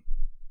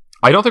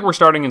 I don't think we're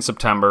starting in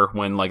September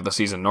when like the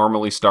season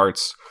normally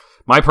starts.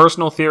 My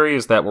personal theory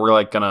is that we're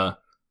like going to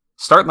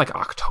start in like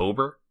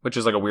October, which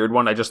is like a weird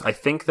one. I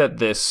think that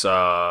this,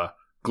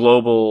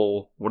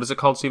 global, what is it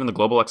called, Stephen? The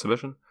global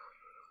exhibition?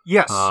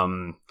 Yes.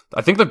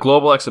 I think the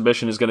global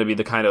exhibition is going to be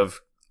the kind of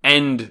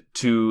end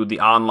to the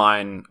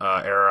online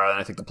era, and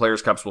I think the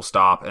Players' Cups will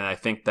stop, and I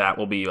think that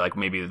will be like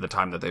maybe the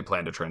time that they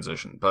plan to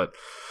transition. But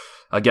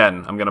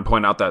again, I'm going to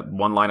point out that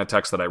one line of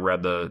text that I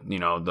read, the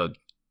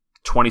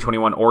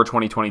 2021 or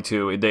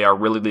 2022, they are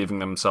really leaving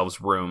themselves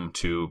room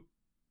to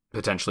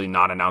potentially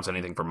not announce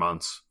anything for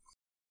months.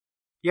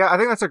 Yeah, I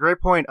think that's a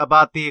great point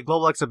about the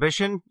global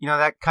exhibition.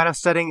 That kind of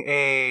setting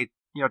a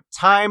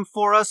time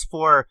for us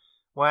for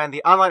when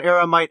the online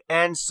era might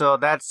end, so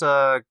that's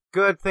a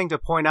good thing to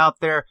point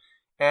out there.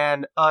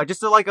 And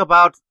just to like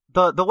about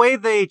the way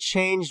they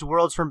changed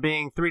Worlds from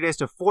being 3 days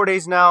to 4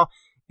 days now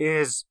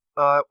is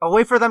a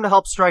way for them to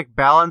help strike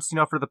balance,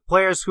 for the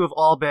players who have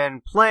all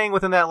been playing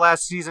within that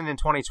last season in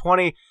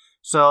 2020,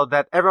 so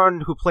that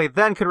everyone who played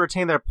then could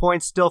retain their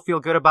points, still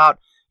feel good about,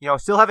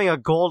 still having a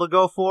goal to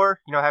go for,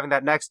 having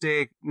that next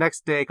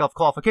day of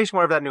qualification,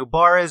 whatever that new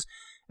bar is.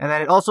 And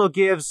then it also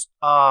gives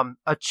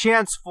a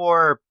chance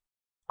for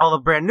all the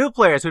brand new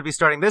players who'd be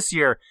starting this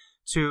year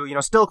to,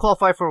 still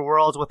qualify for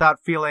Worlds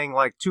without feeling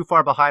like too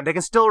far behind. They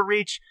can still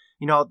reach,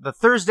 the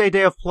Thursday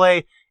day of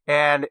play.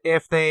 And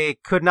if they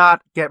could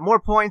not get more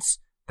points,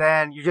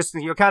 then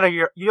you're going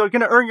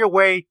to earn your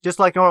way just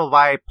like normal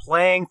by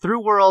playing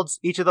through Worlds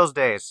each of those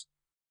days.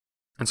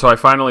 And so I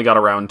finally got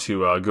around to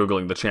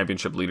Googling the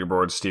championship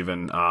leaderboard,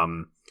 Stephen.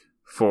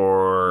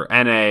 For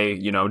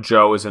NA,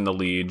 Joe is in the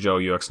lead, Joe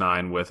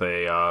UX9 with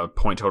a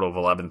point total of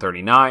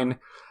 1139.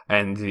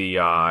 And the,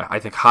 I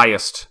think,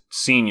 highest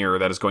senior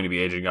that is going to be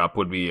aging up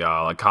would be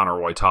like Connor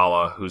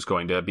Woitala, who's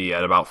going to be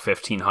at about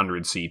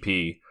 1,500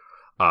 CP.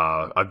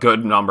 A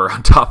good number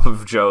on top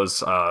of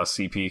Joe's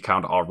CP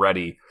count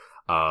already.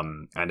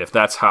 And if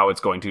that's how it's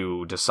going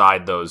to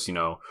decide those,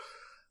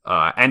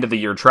 end of the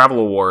year travel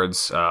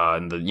awards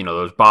and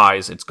those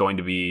buys, it's going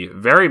to be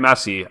very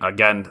messy.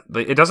 Again,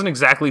 it doesn't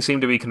exactly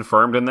seem to be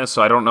confirmed in this,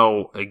 so I don't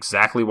know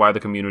exactly why the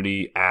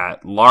community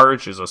at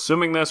large is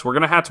assuming this. We're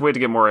going to have to wait to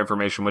get more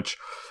information, which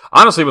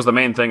honestly was the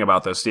main thing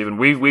about this, Steven.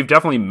 We've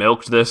definitely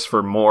milked this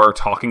for more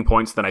talking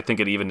points than I think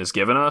it even has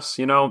given us.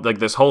 Like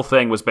this whole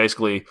thing was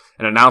basically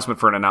an announcement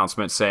for an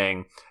announcement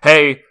saying,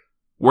 "Hey,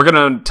 we're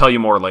gonna tell you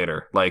more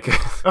later." Like,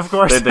 of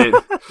course,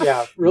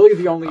 yeah. Really,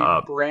 the only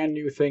brand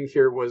new thing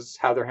here was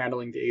how they're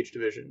handling the age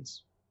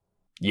divisions.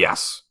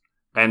 Yes.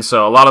 And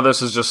so a lot of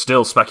this is just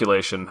still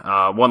speculation.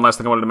 One last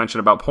thing I wanted to mention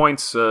about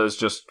points is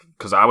just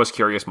because I was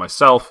curious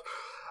myself.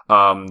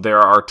 There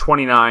are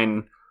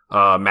 29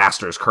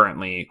 masters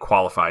currently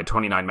qualified,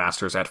 29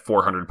 masters at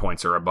 400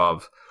 points or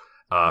above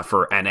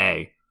for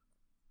NA.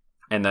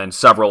 And then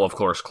several, of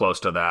course, close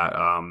to that.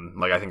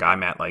 I think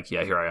I'm at,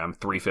 here I am,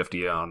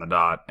 350 on the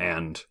dot.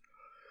 And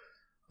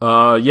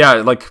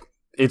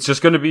it's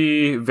just going to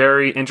be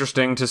very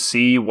interesting to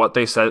see what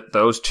they set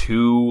those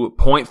 2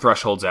 point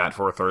thresholds at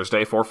for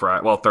Thursday, for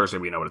Friday. Well, Thursday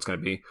we know what it's going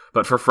to be.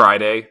 But for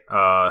Friday,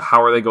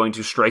 how are they going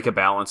to strike a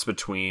balance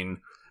between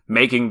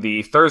making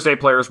the Thursday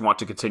players want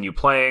to continue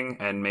playing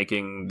and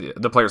making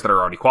the players that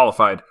are already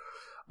qualified,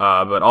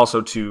 but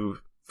also to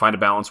find a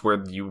balance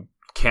where you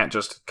can't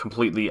just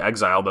completely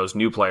exile those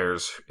new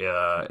players,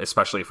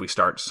 especially if we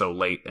start so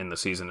late in the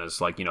season as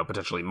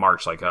potentially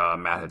March, like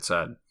Matt had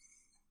said.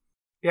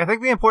 Yeah, I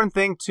think the important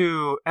thing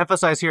to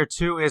emphasize here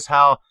too is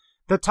how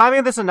the timing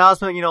of this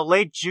announcement,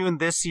 late June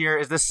this year,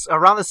 is this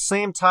around the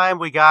same time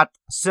we got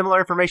similar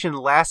information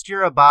last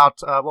year about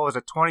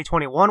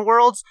 2021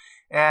 Worlds,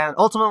 and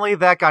ultimately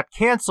that got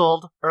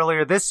canceled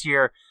earlier this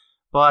year.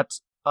 But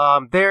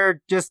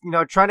they're just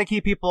trying to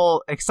keep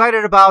people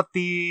excited about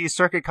the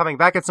circuit coming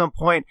back at some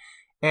point,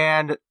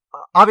 and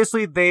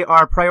obviously they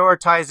are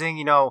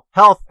prioritizing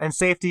health and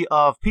safety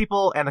of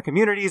people and the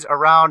communities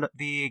around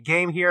the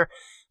game here.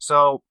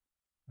 So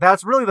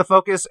that's really the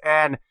focus,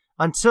 and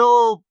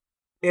until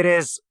it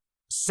is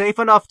safe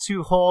enough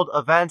to hold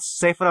events,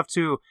 safe enough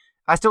to,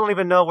 I still don't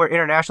even know where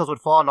internationals would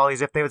fall in all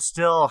these, if they would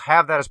still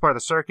have that as part of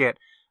the circuit,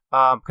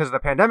 because of the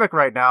pandemic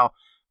right now.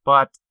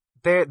 But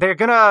they're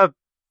gonna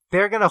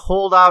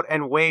hold out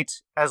and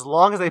wait as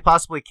long as they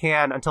possibly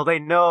can until they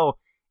know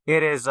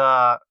it is,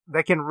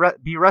 they can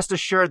be rest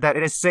assured that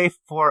it is safe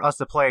for us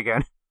to play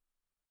again.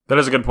 That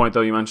is a good point,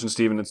 though, you mentioned,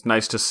 Steven. It's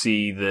nice to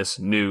see this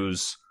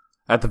news,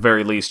 at the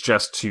very least,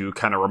 just to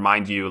kind of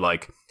remind you,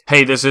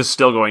 hey, this is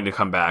still going to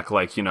come back.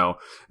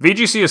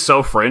 VGC is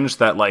so fringe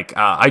that,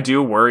 I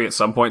do worry at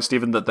some point,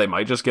 Steven, that they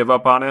might just give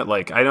up on it.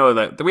 I know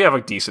that we have a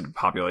decent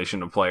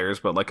population of players,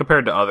 but,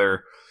 compared to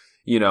other,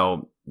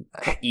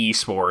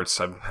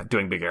 esports, I'm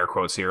doing big air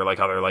quotes here,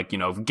 other,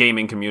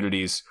 gaming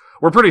communities,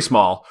 we're pretty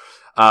small.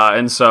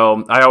 And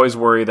so I always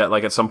worry that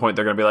at some point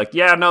they're going to be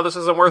yeah, no, this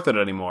isn't worth it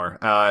anymore.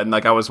 And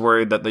I was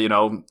worried that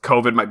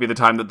COVID might be the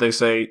time that they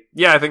say,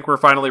 yeah, I think we're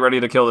finally ready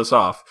to kill this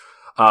off.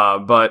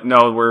 But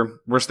no, we're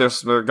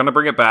going to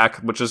bring it back,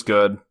 which is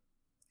good.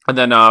 And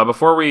then,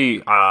 before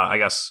we, I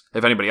guess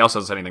if anybody else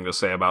has anything to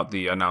say about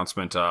the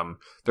announcement,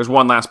 there's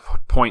one last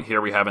point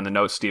here we have in the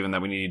notes, Steven,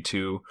 that we need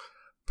to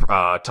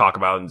talk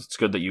about, and it's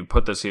good that you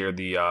put this here.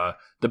 The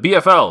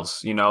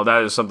BFLs,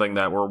 that is something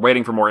that we're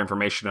waiting for more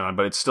information on,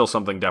 but it's still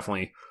something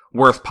definitely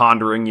worth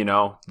pondering.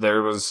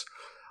 There was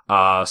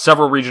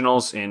several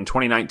regionals in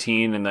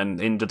 2019, and then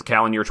into the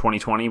calendar year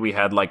 2020, we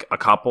had a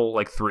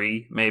couple,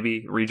 3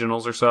 maybe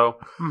regionals or so.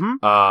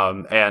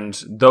 Mm-hmm.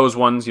 And those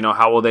ones,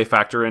 how will they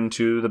factor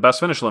into the best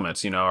finish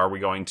limits? Are we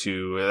going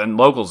to, and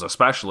locals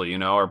especially,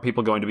 are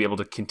people going to be able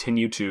to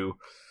continue to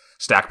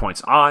stack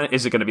points on?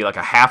 Is it going to be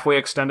a halfway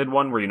extended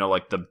one where,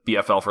 the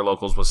BFL for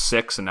locals was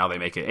 6 and now they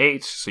make it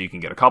 8, so you can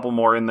get a couple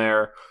more in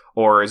there?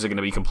 Or is it going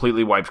to be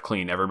completely wiped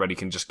clean? Everybody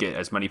can just get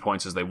as many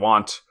points as they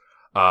want,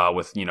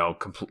 with,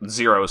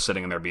 zeros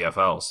sitting in their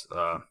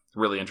BFLs.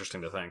 Really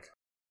interesting to think.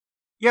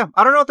 Yeah,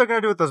 I don't know what they're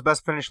going to do with those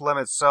best finish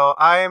limits, so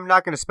I'm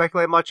not going to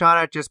speculate much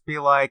on it. Just be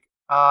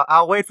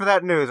I'll wait for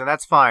that news, and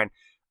that's fine.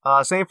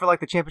 Same for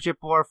the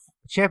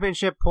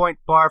championship point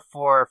bar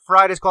for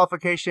Friday's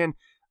qualification.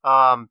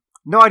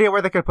 No idea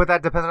where they could put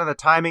that. Depends on the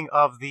timing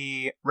of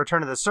the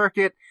return of the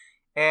circuit.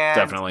 And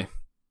definitely,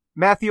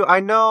 Matthew, I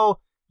know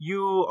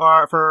you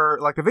are, for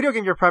the video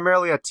game, you're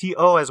primarily a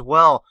TO as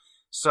well.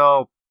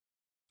 So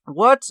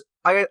what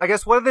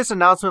did this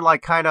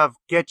announcement kind of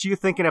get you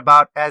thinking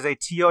about as a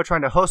TO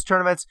trying to host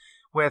tournaments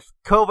with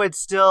COVID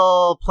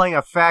still playing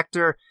a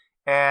factor?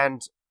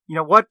 And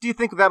what do you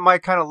think that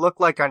might kind of look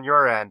like on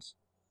your end?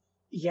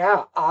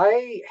 Yeah,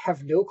 I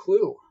have no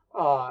clue.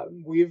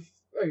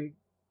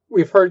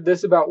 We've heard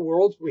this about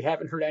Worlds. We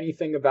haven't heard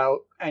anything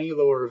about any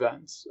lower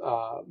events.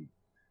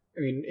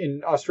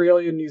 In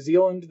Australia and New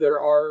Zealand, there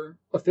are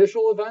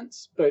official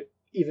events, but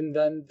even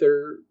then,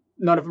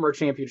 none of them are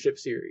championship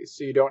series.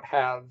 So you don't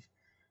have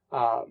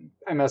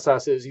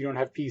MSSs, you don't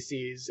have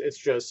PCs. It's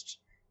just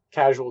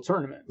casual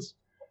tournaments.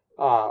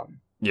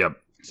 Yep.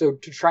 So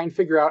to try and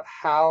figure out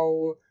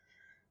how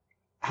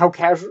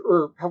casual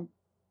or how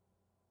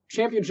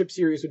championship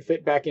series would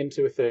fit back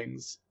into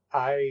things,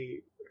 I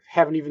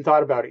haven't even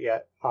thought about it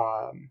yet.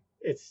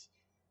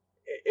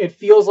 It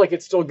feels like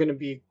it's still going to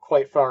be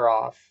quite far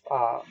off.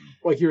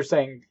 Like you were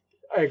saying,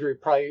 I agree.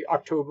 Probably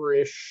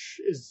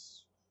October-ish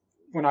is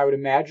when I would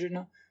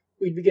imagine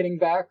we'd be getting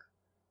back.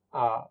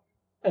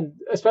 And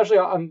especially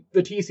on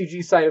the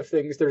TCG side of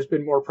things, there's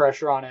been more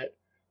pressure on it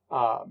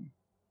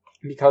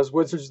because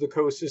Wizards of the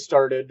Coast has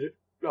started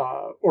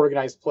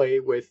organized play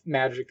with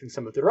Magic and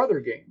some of their other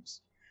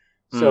games.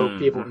 So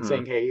people have been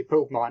saying, hey,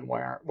 Pokemon,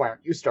 why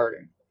aren't you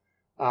starting?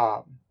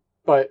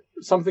 But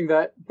something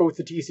that both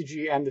the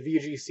TCG and the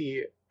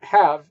VGC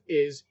have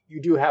is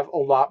you do have a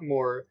lot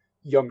more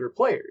younger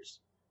players.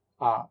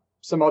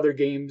 Some other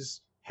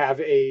games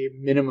have a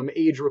minimum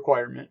age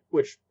requirement,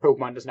 which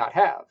Pokemon does not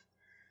have.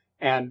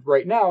 And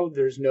right now,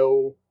 there's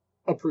no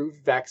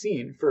approved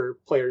vaccine for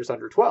players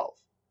under 12.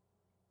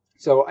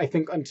 So I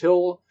think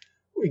until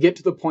we get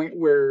to the point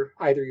where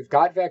either you've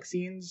got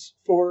vaccines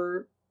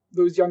for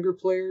those younger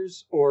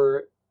players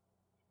or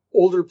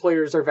older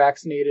players are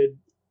vaccinated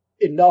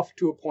enough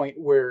to a point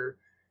where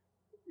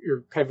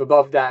you're kind of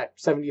above that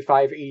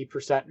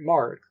 75-80%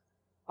 mark,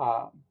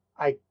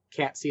 I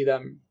can't see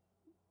them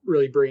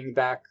really bringing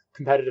back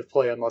competitive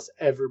play unless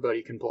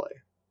everybody can play.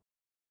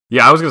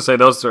 Yeah, I was going to say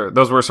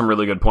those were some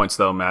really good points,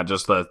 though, Matt.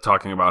 Just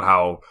talking about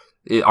how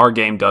our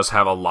game does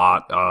have a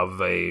lot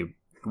of a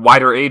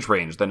wider age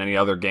range than any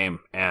other game,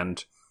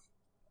 and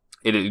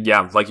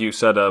like you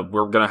said,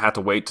 we're going to have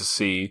to wait to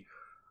see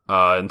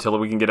until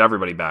we can get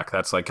everybody back.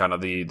 That's like kind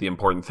of the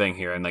important thing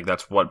here, and like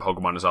that's what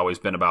Pokemon has always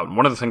been about. And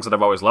one of the things that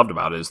I've always loved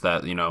about it is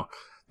that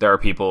there are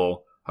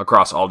people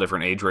across all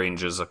different age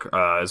ranges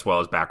as well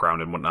as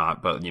background and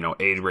whatnot. But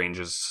age range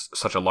is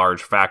such a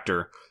large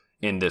factor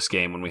in this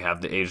game when we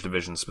have the age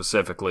division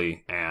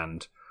specifically,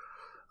 and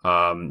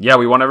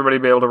we want everybody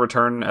to be able to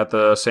return at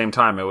the same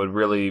time. It would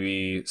really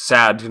be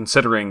sad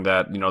considering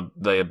that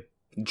the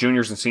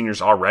juniors and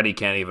seniors already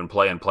can't even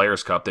play in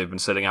Players Cup. They've been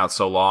sitting out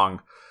so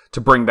long. To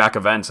bring back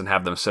events and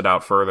have them sit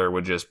out further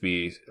would just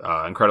be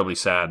incredibly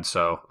sad.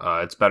 So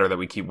it's better that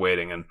we keep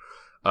waiting. And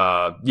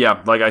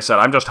like I said,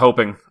 I'm just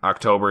hoping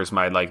October is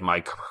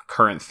my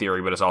current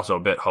theory, but it's also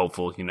a bit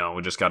hopeful.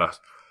 We just gotta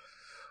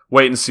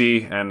wait and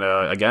see. And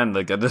again,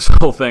 this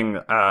whole thing,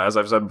 as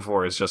I've said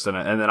before, is just an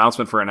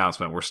announcement for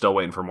announcement. We're still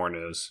waiting for more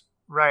news.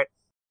 Right.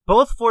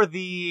 Both for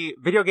the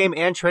video game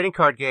and trading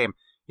card game,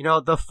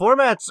 the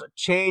formats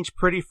change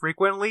pretty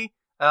frequently,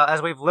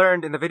 as we've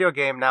learned in the video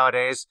game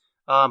nowadays.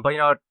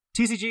 But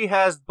TCG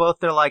has both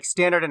their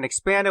standard and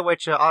expanded,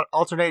 which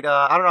alternate.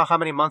 I don't know how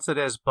many months it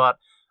is, but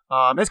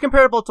it's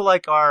comparable to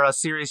our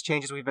series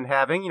changes we've been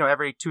having.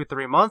 Every 2 or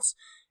 3 months,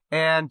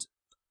 and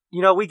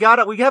we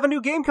have a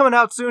new game coming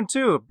out soon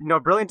too.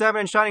 Brilliant Diamond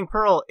and Shining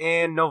Pearl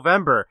in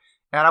November,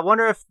 and I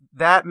wonder if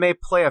that may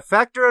play a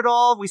factor at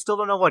all. We still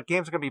don't know what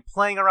games are going to be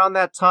playing around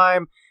that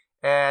time,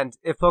 and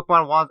if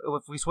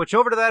if we switch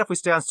over to that, if we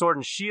stay on Sword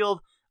and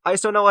Shield, I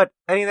just don't know what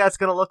any of that's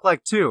going to look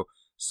like too.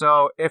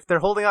 So if they're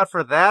holding out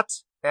for that,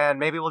 and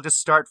maybe we'll just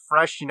start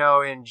fresh,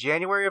 in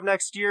January of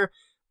next year,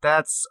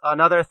 that's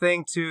another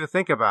thing to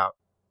think about.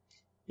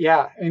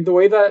 Yeah, and the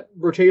way that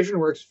rotation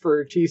works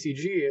for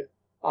TCG,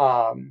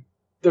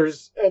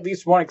 there's at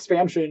least one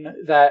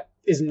expansion that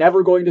is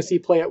never going to see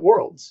play at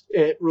Worlds.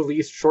 It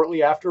released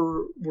shortly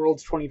after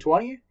Worlds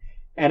 2020,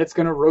 and it's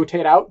going to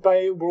rotate out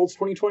by Worlds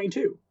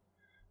 2022.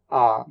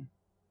 And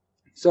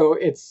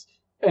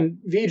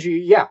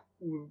VG,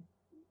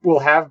 we'll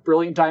have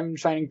Brilliant Diamond and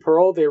Shining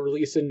Pearl. They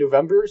release in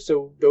November,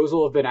 so those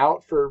will have been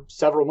out for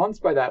several months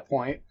by that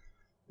point.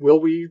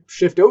 Will we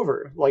shift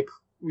over like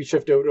we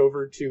shifted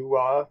over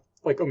to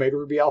Omega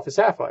Ruby Alpha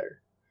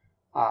Sapphire?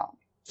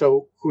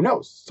 So who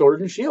knows? Sword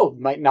and Shield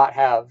might not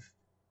have.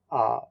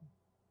 I'm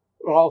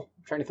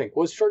trying to think.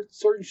 Was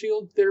Sword and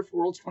Shield there for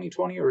Worlds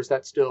 2020, or is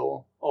that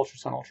still Ultra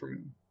Sun, Ultra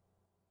Moon?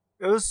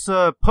 It was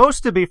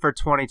supposed to be for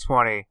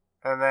 2020.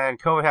 And then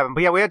COVID happened.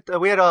 But yeah,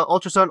 we had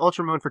Ultra Sun,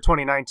 Ultra Moon for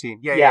 2019.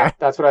 Yeah,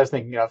 that's what I was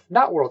thinking of.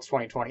 Not Worlds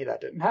 2020.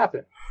 That didn't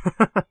happen.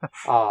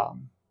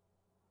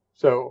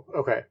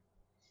 Okay.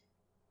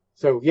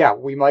 So yeah,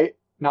 we might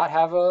not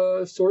have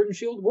a Sword and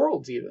Shield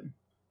Worlds even.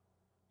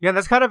 Yeah,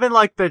 that's kind of been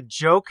the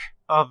joke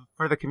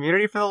for the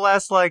community for the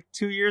last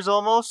 2 years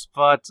almost.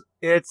 But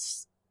it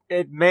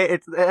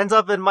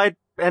might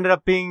end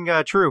up being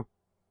true.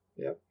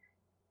 Yep.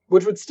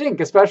 Which would stink,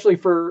 especially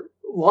for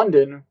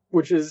London,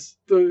 which is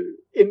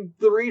in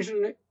the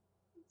region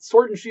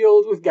Sword and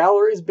Shield with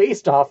Galar is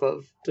based off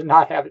of, to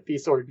not have it be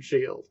Sword and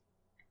Shield.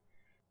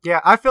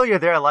 Yeah, I feel you're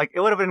there. It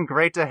would have been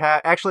great to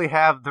actually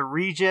have the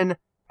region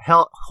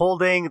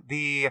holding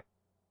the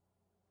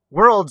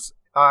Worlds,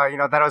 that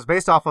it was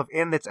based off of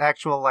in its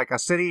actual a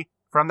city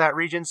from that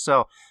region.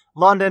 So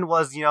London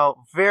was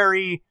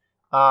very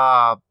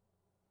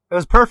it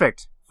was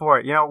perfect for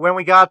it. When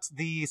we got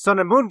the Sun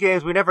and Moon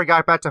games, we never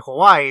got back to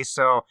Hawaii,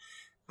 so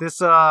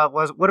this would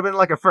have been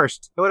a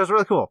first. It was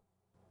really cool.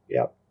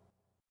 Yep.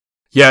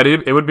 Yeah,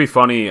 it would be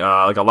funny.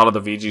 A lot of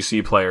the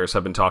VGC players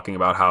have been talking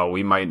about how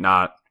we might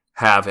not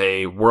have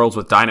a Worlds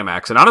with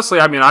Dynamax. And honestly,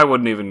 I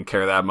wouldn't even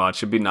care that much.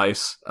 It'd be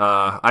nice.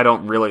 I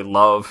don't really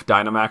love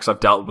Dynamax. I've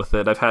dealt with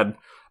it. I've had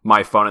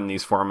my fun in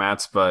these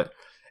formats, but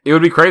it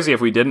would be crazy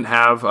if we didn't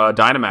have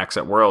Dynamax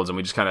at Worlds and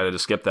we just kind of had to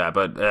skip that.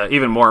 But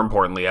even more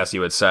importantly, as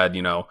you had said,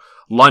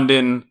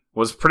 London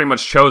was pretty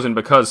much chosen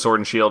because Sword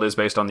and Shield is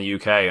based on the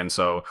UK, and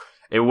so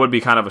it would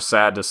be kind of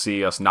sad to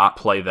see us not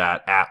play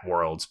that at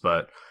Worlds,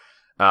 but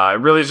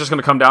it really is just going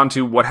to come down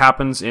to what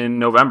happens in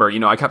November.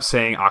 I kept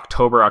saying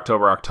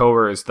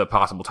October is the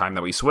possible time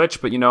that we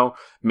switch, but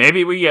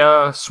maybe we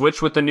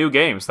switch with the new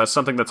games. That's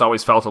something that's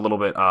always felt a little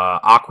bit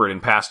awkward in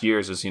past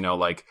years is,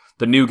 like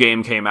the new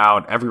game came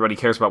out, everybody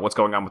cares about what's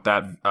going on with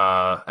that,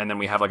 and then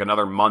we have like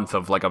another month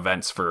of like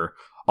events for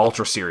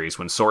Ultra Series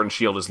when Sword and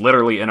Shield is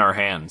literally in our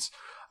hands.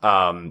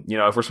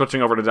 If we're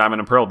switching over to Diamond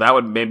and Pearl, that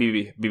would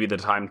maybe be the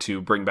time to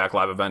bring back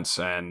live events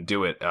and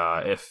do it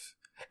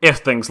if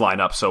things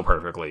line up so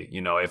perfectly.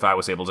 If I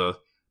was able to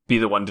be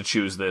the one to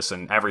choose this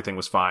and everything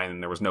was fine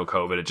and there was no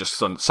COVID, it just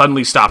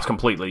suddenly stopped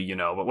completely,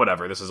 but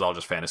whatever. This is all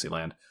just fantasy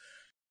land.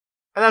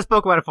 And that's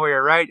Pokemon for you,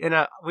 right?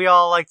 And we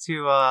all like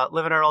to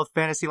live in our old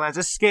fantasy lands,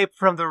 escape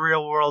from the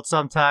real world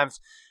sometimes.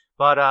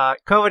 But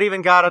COVID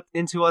even got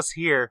into us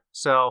here.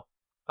 So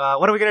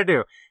what are we going to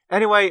do?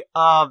 Anyway,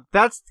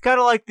 that's kind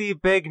of like the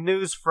big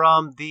news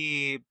from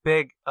the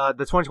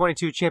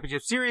 2022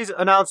 Championship Series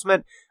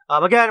announcement.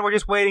 Again, we're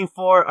just waiting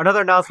for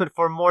another announcement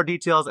for more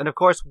details. And of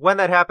course, when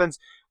that happens,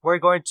 we're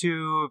going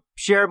to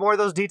share more of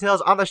those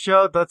details on the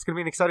show. That's going to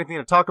be an exciting thing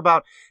to talk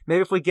about.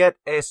 Maybe if we get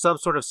some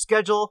sort of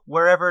schedule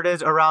wherever it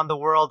is around the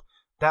world,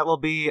 that will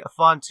be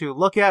fun to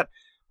look at.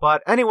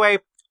 But anyway,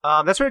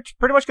 that's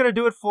pretty much going to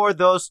do it for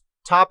those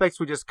topics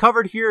we just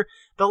covered here.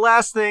 The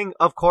last thing,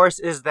 of course,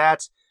 is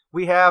that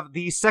we have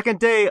the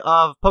second day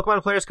of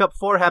Pokemon Players Cup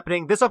 4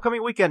 happening this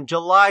upcoming weekend,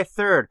 July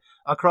 3rd,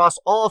 across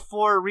all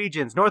 4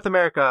 regions, North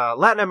America,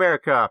 Latin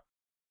America,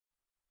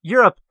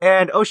 Europe,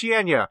 and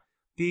Oceania.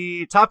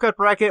 The Top Cut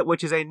bracket,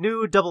 which is a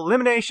new double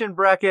elimination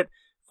bracket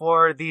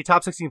for the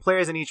top 16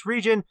 players in each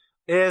region,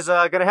 is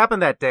going to happen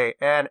that day.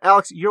 And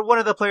Alex, you're one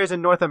of the players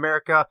in North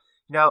America.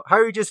 How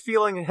are you just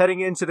feeling heading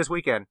into this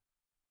weekend?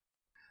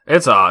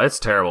 It's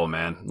terrible,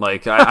 man.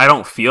 Like, I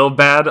don't feel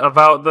bad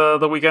about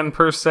the weekend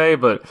per se,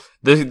 but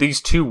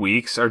these 2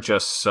 weeks are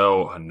just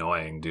so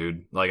annoying,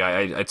 dude. Like,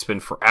 it's been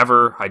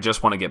forever. I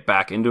just want to get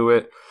back into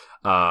it.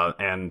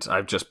 And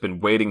I've just been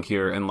waiting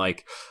here, and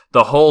like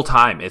the whole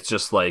time, it's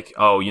just like,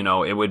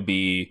 it would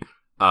be,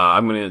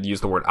 I'm going to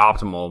use the word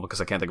optimal because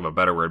I can't think of a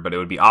better word, but it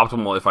would be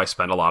optimal if I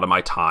spend a lot of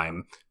my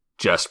time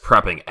just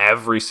prepping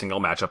every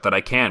single matchup that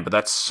I can. But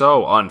that's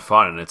so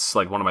unfun, and it's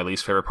like one of my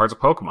least favorite parts of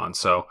Pokemon.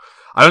 So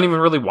I don't even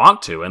really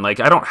want to, and like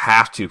I don't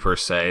have to per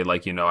se.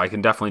 Like, I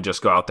can definitely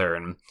just go out there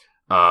and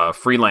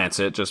freelance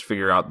it, just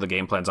figure out the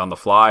game plans on the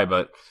fly.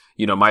 But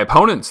my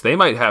opponents, they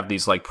might have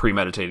these like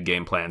premeditated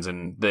game plans,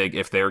 and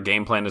if their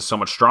game plan is so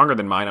much stronger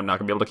than mine, I'm not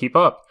gonna be able to keep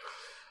up.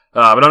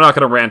 But I'm not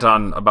gonna rant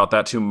on about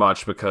that too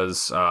much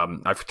because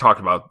I've talked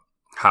about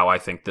how I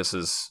think this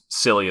is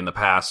silly in the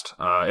past.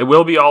 It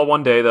will be all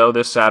one day though,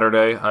 this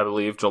Saturday, I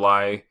believe,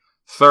 July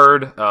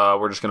 3rd.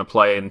 We're just gonna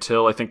play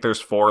until I think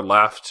there's 4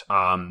 left.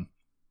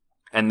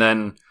 And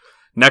then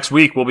next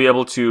week, we'll be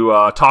able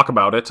to talk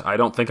about it. I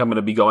don't think I'm going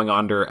to be going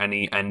under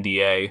any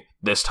NDA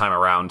this time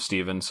around,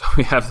 Steven. So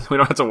we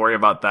don't have to worry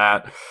about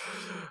that.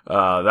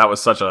 That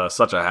was such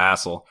a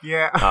hassle.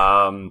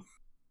 Yeah.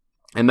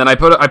 And then I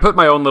put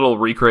my own little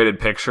recreated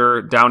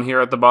picture down here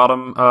at the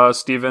bottom,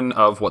 Steven,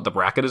 of what the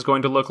bracket is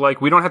going to look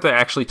like. We don't have to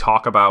actually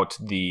talk about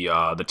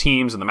the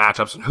teams and the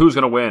matchups and who's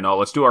going to win. Oh,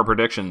 let's do our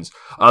predictions.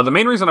 The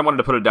main reason I wanted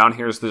to put it down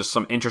here is there's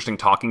some interesting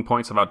talking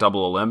points about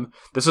double elim.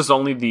 This is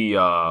only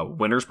the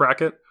winners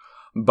bracket,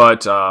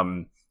 but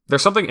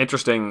there's something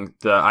interesting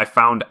that I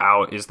found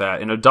out is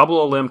that in a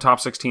double elim top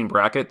 16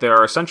 bracket, there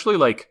are essentially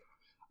like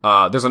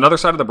there's another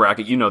side of the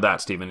bracket. You know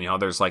that, Steven.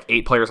 There's like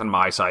 8 players on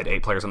my side,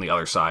 8 players on the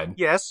other side.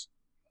 Yes.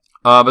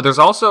 But there's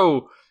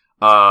also,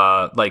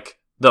 like,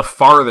 the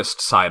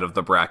farthest side of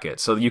the bracket.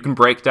 So you can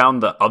break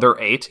down the other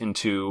 8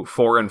 into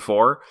 4 and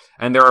 4.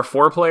 And there are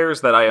 4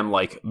 players that I am,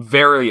 like,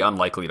 very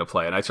unlikely to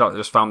play. And I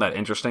just found that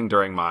interesting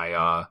during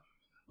my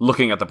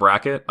looking at the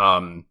bracket.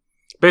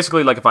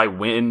 Basically, like, if I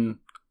win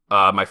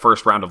my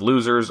first round of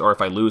losers, or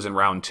if I lose in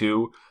round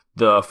 2,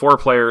 the 4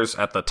 players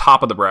at the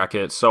top of the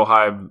bracket,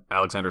 Sohaib,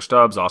 Alexander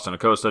Stubbs, Austin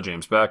Acosta,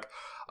 James Beck,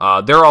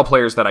 they're all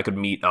players that I could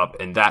meet up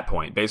in that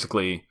point.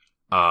 Basically,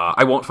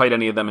 I won't fight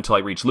any of them until I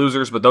reach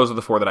losers, but those are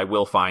the 4 that I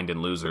will find in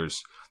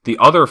losers. The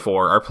other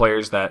 4 are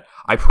players that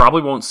I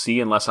probably won't see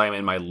unless I'm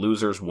in my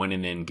losers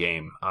winning in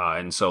game.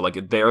 And so,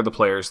 like, they're the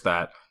players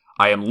that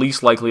I am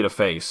least likely to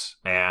face.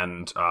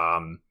 And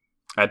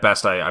at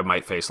best, I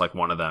might face, like,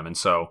 one of them. And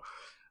so,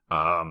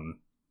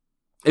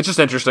 it's just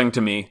interesting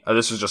to me.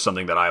 This is just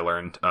something that I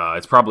learned.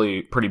 It's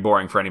probably pretty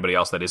boring for anybody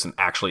else that isn't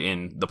actually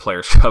in the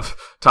Players Cup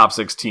top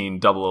 16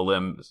 double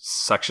elim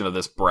section of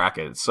this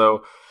bracket.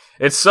 So,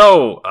 it's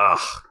so,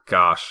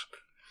 gosh.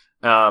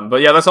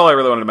 But yeah, that's all I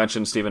really wanted to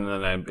mention, Steven,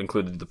 and then I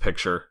included the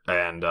picture.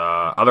 And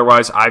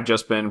otherwise, I've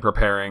just been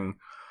preparing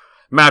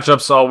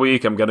matchups all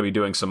week. I'm going to be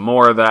doing some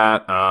more of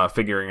that,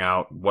 figuring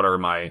out what are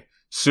my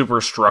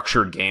super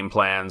structured game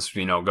plans.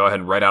 Go ahead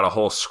and write out a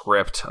whole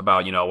script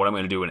about, what I'm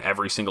going to do in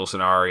every single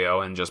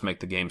scenario and just make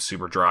the game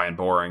super dry and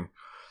boring.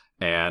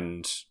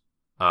 And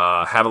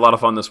have a lot of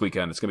fun this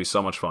weekend. It's going to be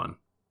so much fun.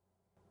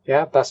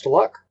 Yeah, best of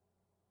luck.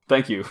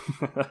 Thank you.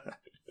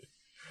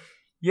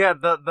 Yeah,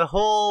 the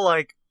whole,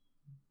 like,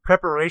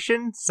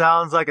 preparation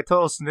sounds like a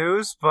total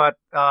snooze, but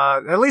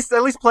at least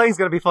playing is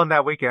going to be fun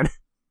that weekend.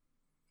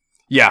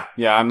 Yeah,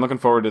 I'm looking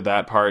forward to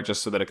that part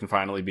just so that it can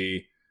finally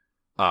be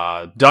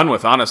done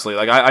with, honestly.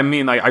 Like, I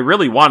mean, like, I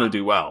really want to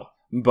do well.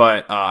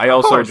 But I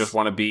also just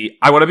want to be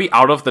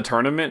out of the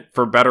tournament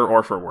for better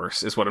or for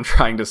worse is what I'm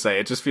trying to say.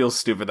 It just feels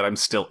stupid that I'm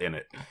still in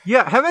it.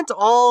 Yeah, haven't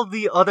all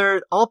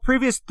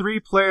previous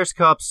 3 Players'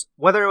 Cups,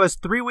 whether it was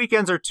 3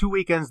 weekends or 2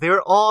 weekends, they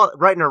were all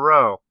right in a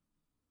row.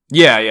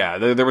 Yeah.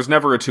 There was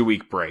never a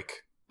 2-week break.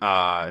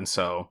 And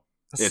so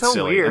That's it's so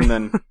silly. weird.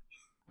 And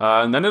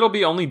then it'll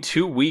be only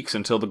 2 weeks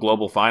until the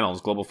Global Finals.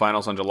 Global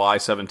Finals on July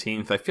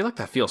 17th. I feel like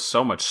that feels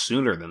so much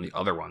sooner than the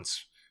other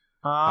ones.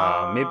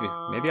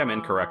 Maybe I'm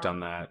incorrect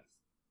on that.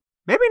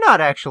 Maybe not,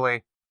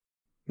 actually.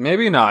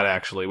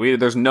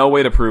 There's no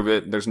way to prove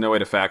it. There's no way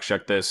to fact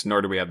check this,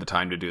 nor do we have the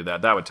time to do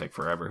that. That would take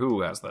forever.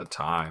 Who has the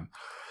time?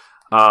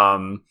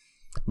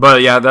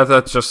 But yeah,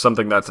 that's just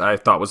something that I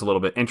thought was a little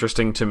bit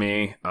interesting to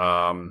me.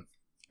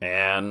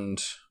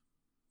 And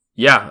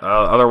yeah,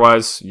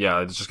 otherwise,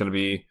 yeah, it's just going to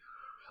be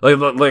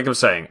like I'm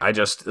saying. I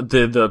just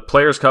the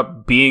Players'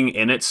 Cup being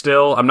in it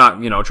still. I'm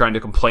not trying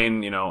to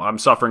complain. I'm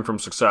suffering from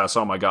success.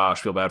 Oh my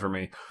gosh, feel bad for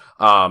me.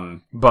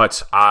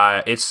 But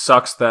it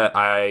sucks that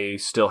I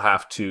still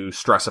have to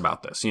stress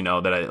about this,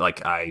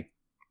 that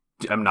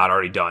I'm not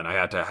already done. I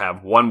had to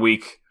have 1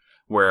 week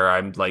where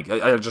I'm like,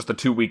 just the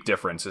 2 week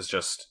difference is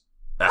just,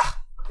 it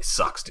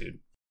sucks, dude.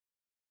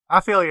 I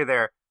feel you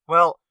there.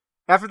 Well,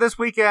 after this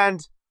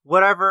weekend,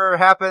 whatever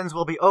happens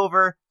will be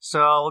over.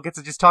 So we'll get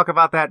to just talk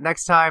about that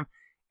next time.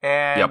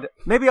 And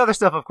maybe other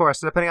stuff, of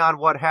course, depending on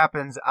what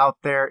happens out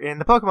there in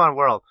the Pokemon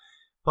world.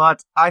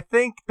 But I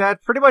think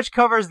that pretty much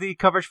covers the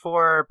coverage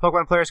for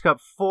Pokemon Players Cup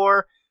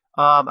 4.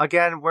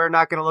 Again, we're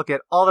not going to look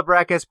at all the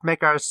brackets,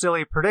 make our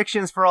silly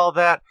predictions for all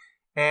that.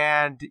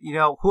 And,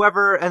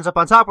 whoever ends up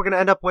on top, we're going to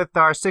end up with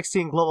our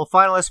 16 global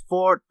finalists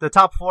for the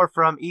top 4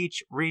 from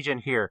each region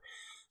here.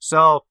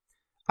 So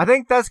I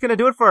think that's going to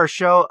do it for our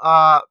show.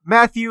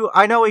 Matthew,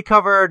 I know we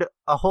covered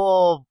a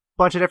whole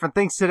bunch of different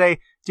things today.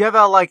 Do you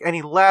have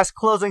any last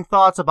closing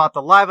thoughts about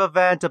the live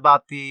event,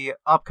 about the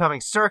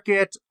upcoming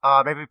circuit,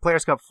 maybe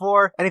Players Cup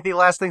 4? Anything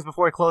last things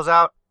before we close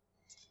out?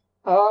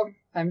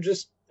 I'm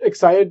just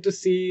excited to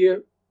see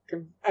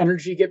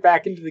energy get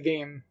back into the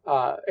game.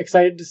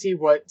 Excited to see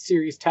what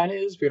Series 10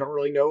 is. We don't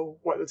really know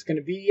what it's going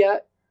to be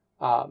yet,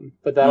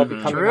 but that'll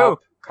be coming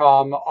up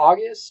come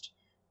August.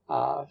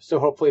 So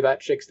hopefully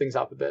that shakes things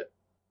up a bit.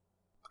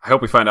 I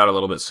hope we find out a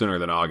little bit sooner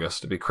than August.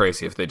 It'd be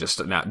crazy if they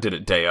just did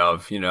it day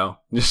of,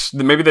 Just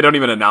maybe they don't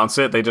even announce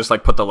it. They just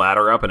put the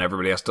ladder up and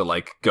everybody has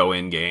to go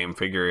in game,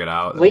 figure it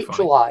out. That'd Late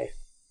July.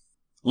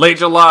 Late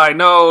July.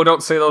 No,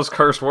 don't say those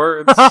curse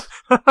words.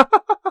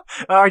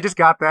 I just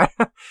got that.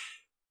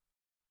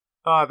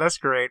 Oh, that's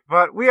great.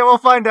 But we'll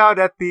find out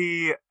at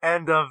the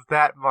end of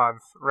that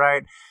month,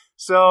 right?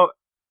 So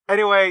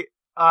anyway,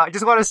 I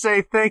just want to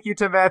say thank you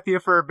to Matthew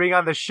for being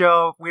on the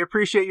show. We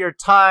appreciate your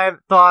time,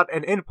 thought,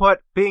 and input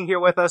being here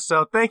with us.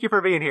 So thank you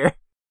for being here.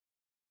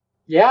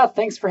 Yeah,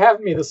 thanks for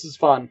having me. This is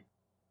fun.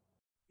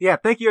 Yeah,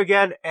 thank you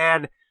again.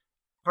 And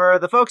for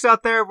the folks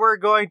out there, we're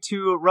going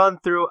to run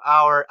through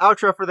our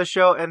outro for the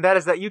show, and that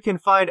is that you can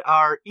find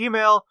our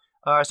email.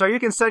 You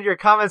can send your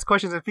comments,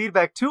 questions, and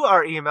feedback to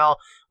our email,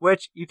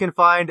 which you can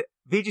find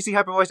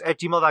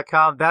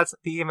vgchypervoice@gmail.com. That's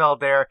the email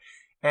there.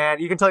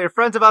 And you can tell your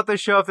friends about this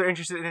show if they're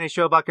interested in a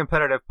show about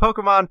competitive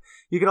Pokemon.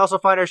 You can also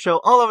find our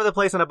show all over the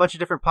place on a bunch of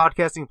different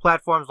podcasting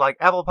platforms like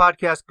Apple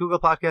Podcasts, Google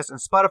Podcasts, and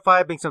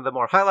Spotify, being some of the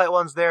more highlight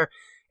ones there.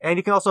 And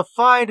you can also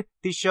find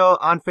the show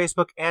on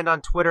Facebook and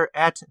on Twitter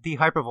at The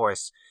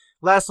Hypervoice.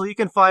 Lastly, you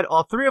can find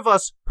all 3 of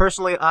us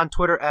personally on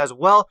Twitter as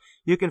well.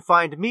 You can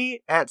find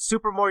me at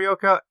Super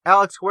Morioka.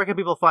 Alex, where can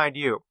people find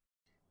you?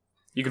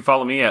 You can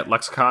follow me at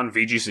Lexicon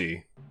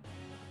VGC.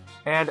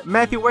 And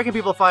Matthew, where can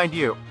people find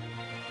you?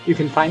 You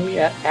can find me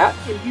at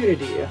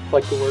Immunity,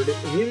 like the word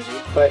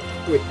immunity, but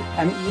with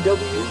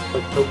MEW,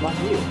 like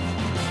Pokemon Mew.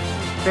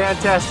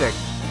 Fantastic.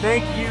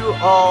 Thank you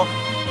all,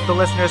 the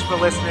listeners, for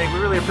listening. We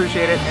really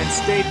appreciate it. And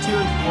stay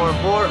tuned for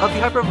more of the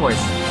Hyper Voice.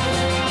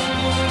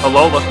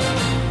 Alola.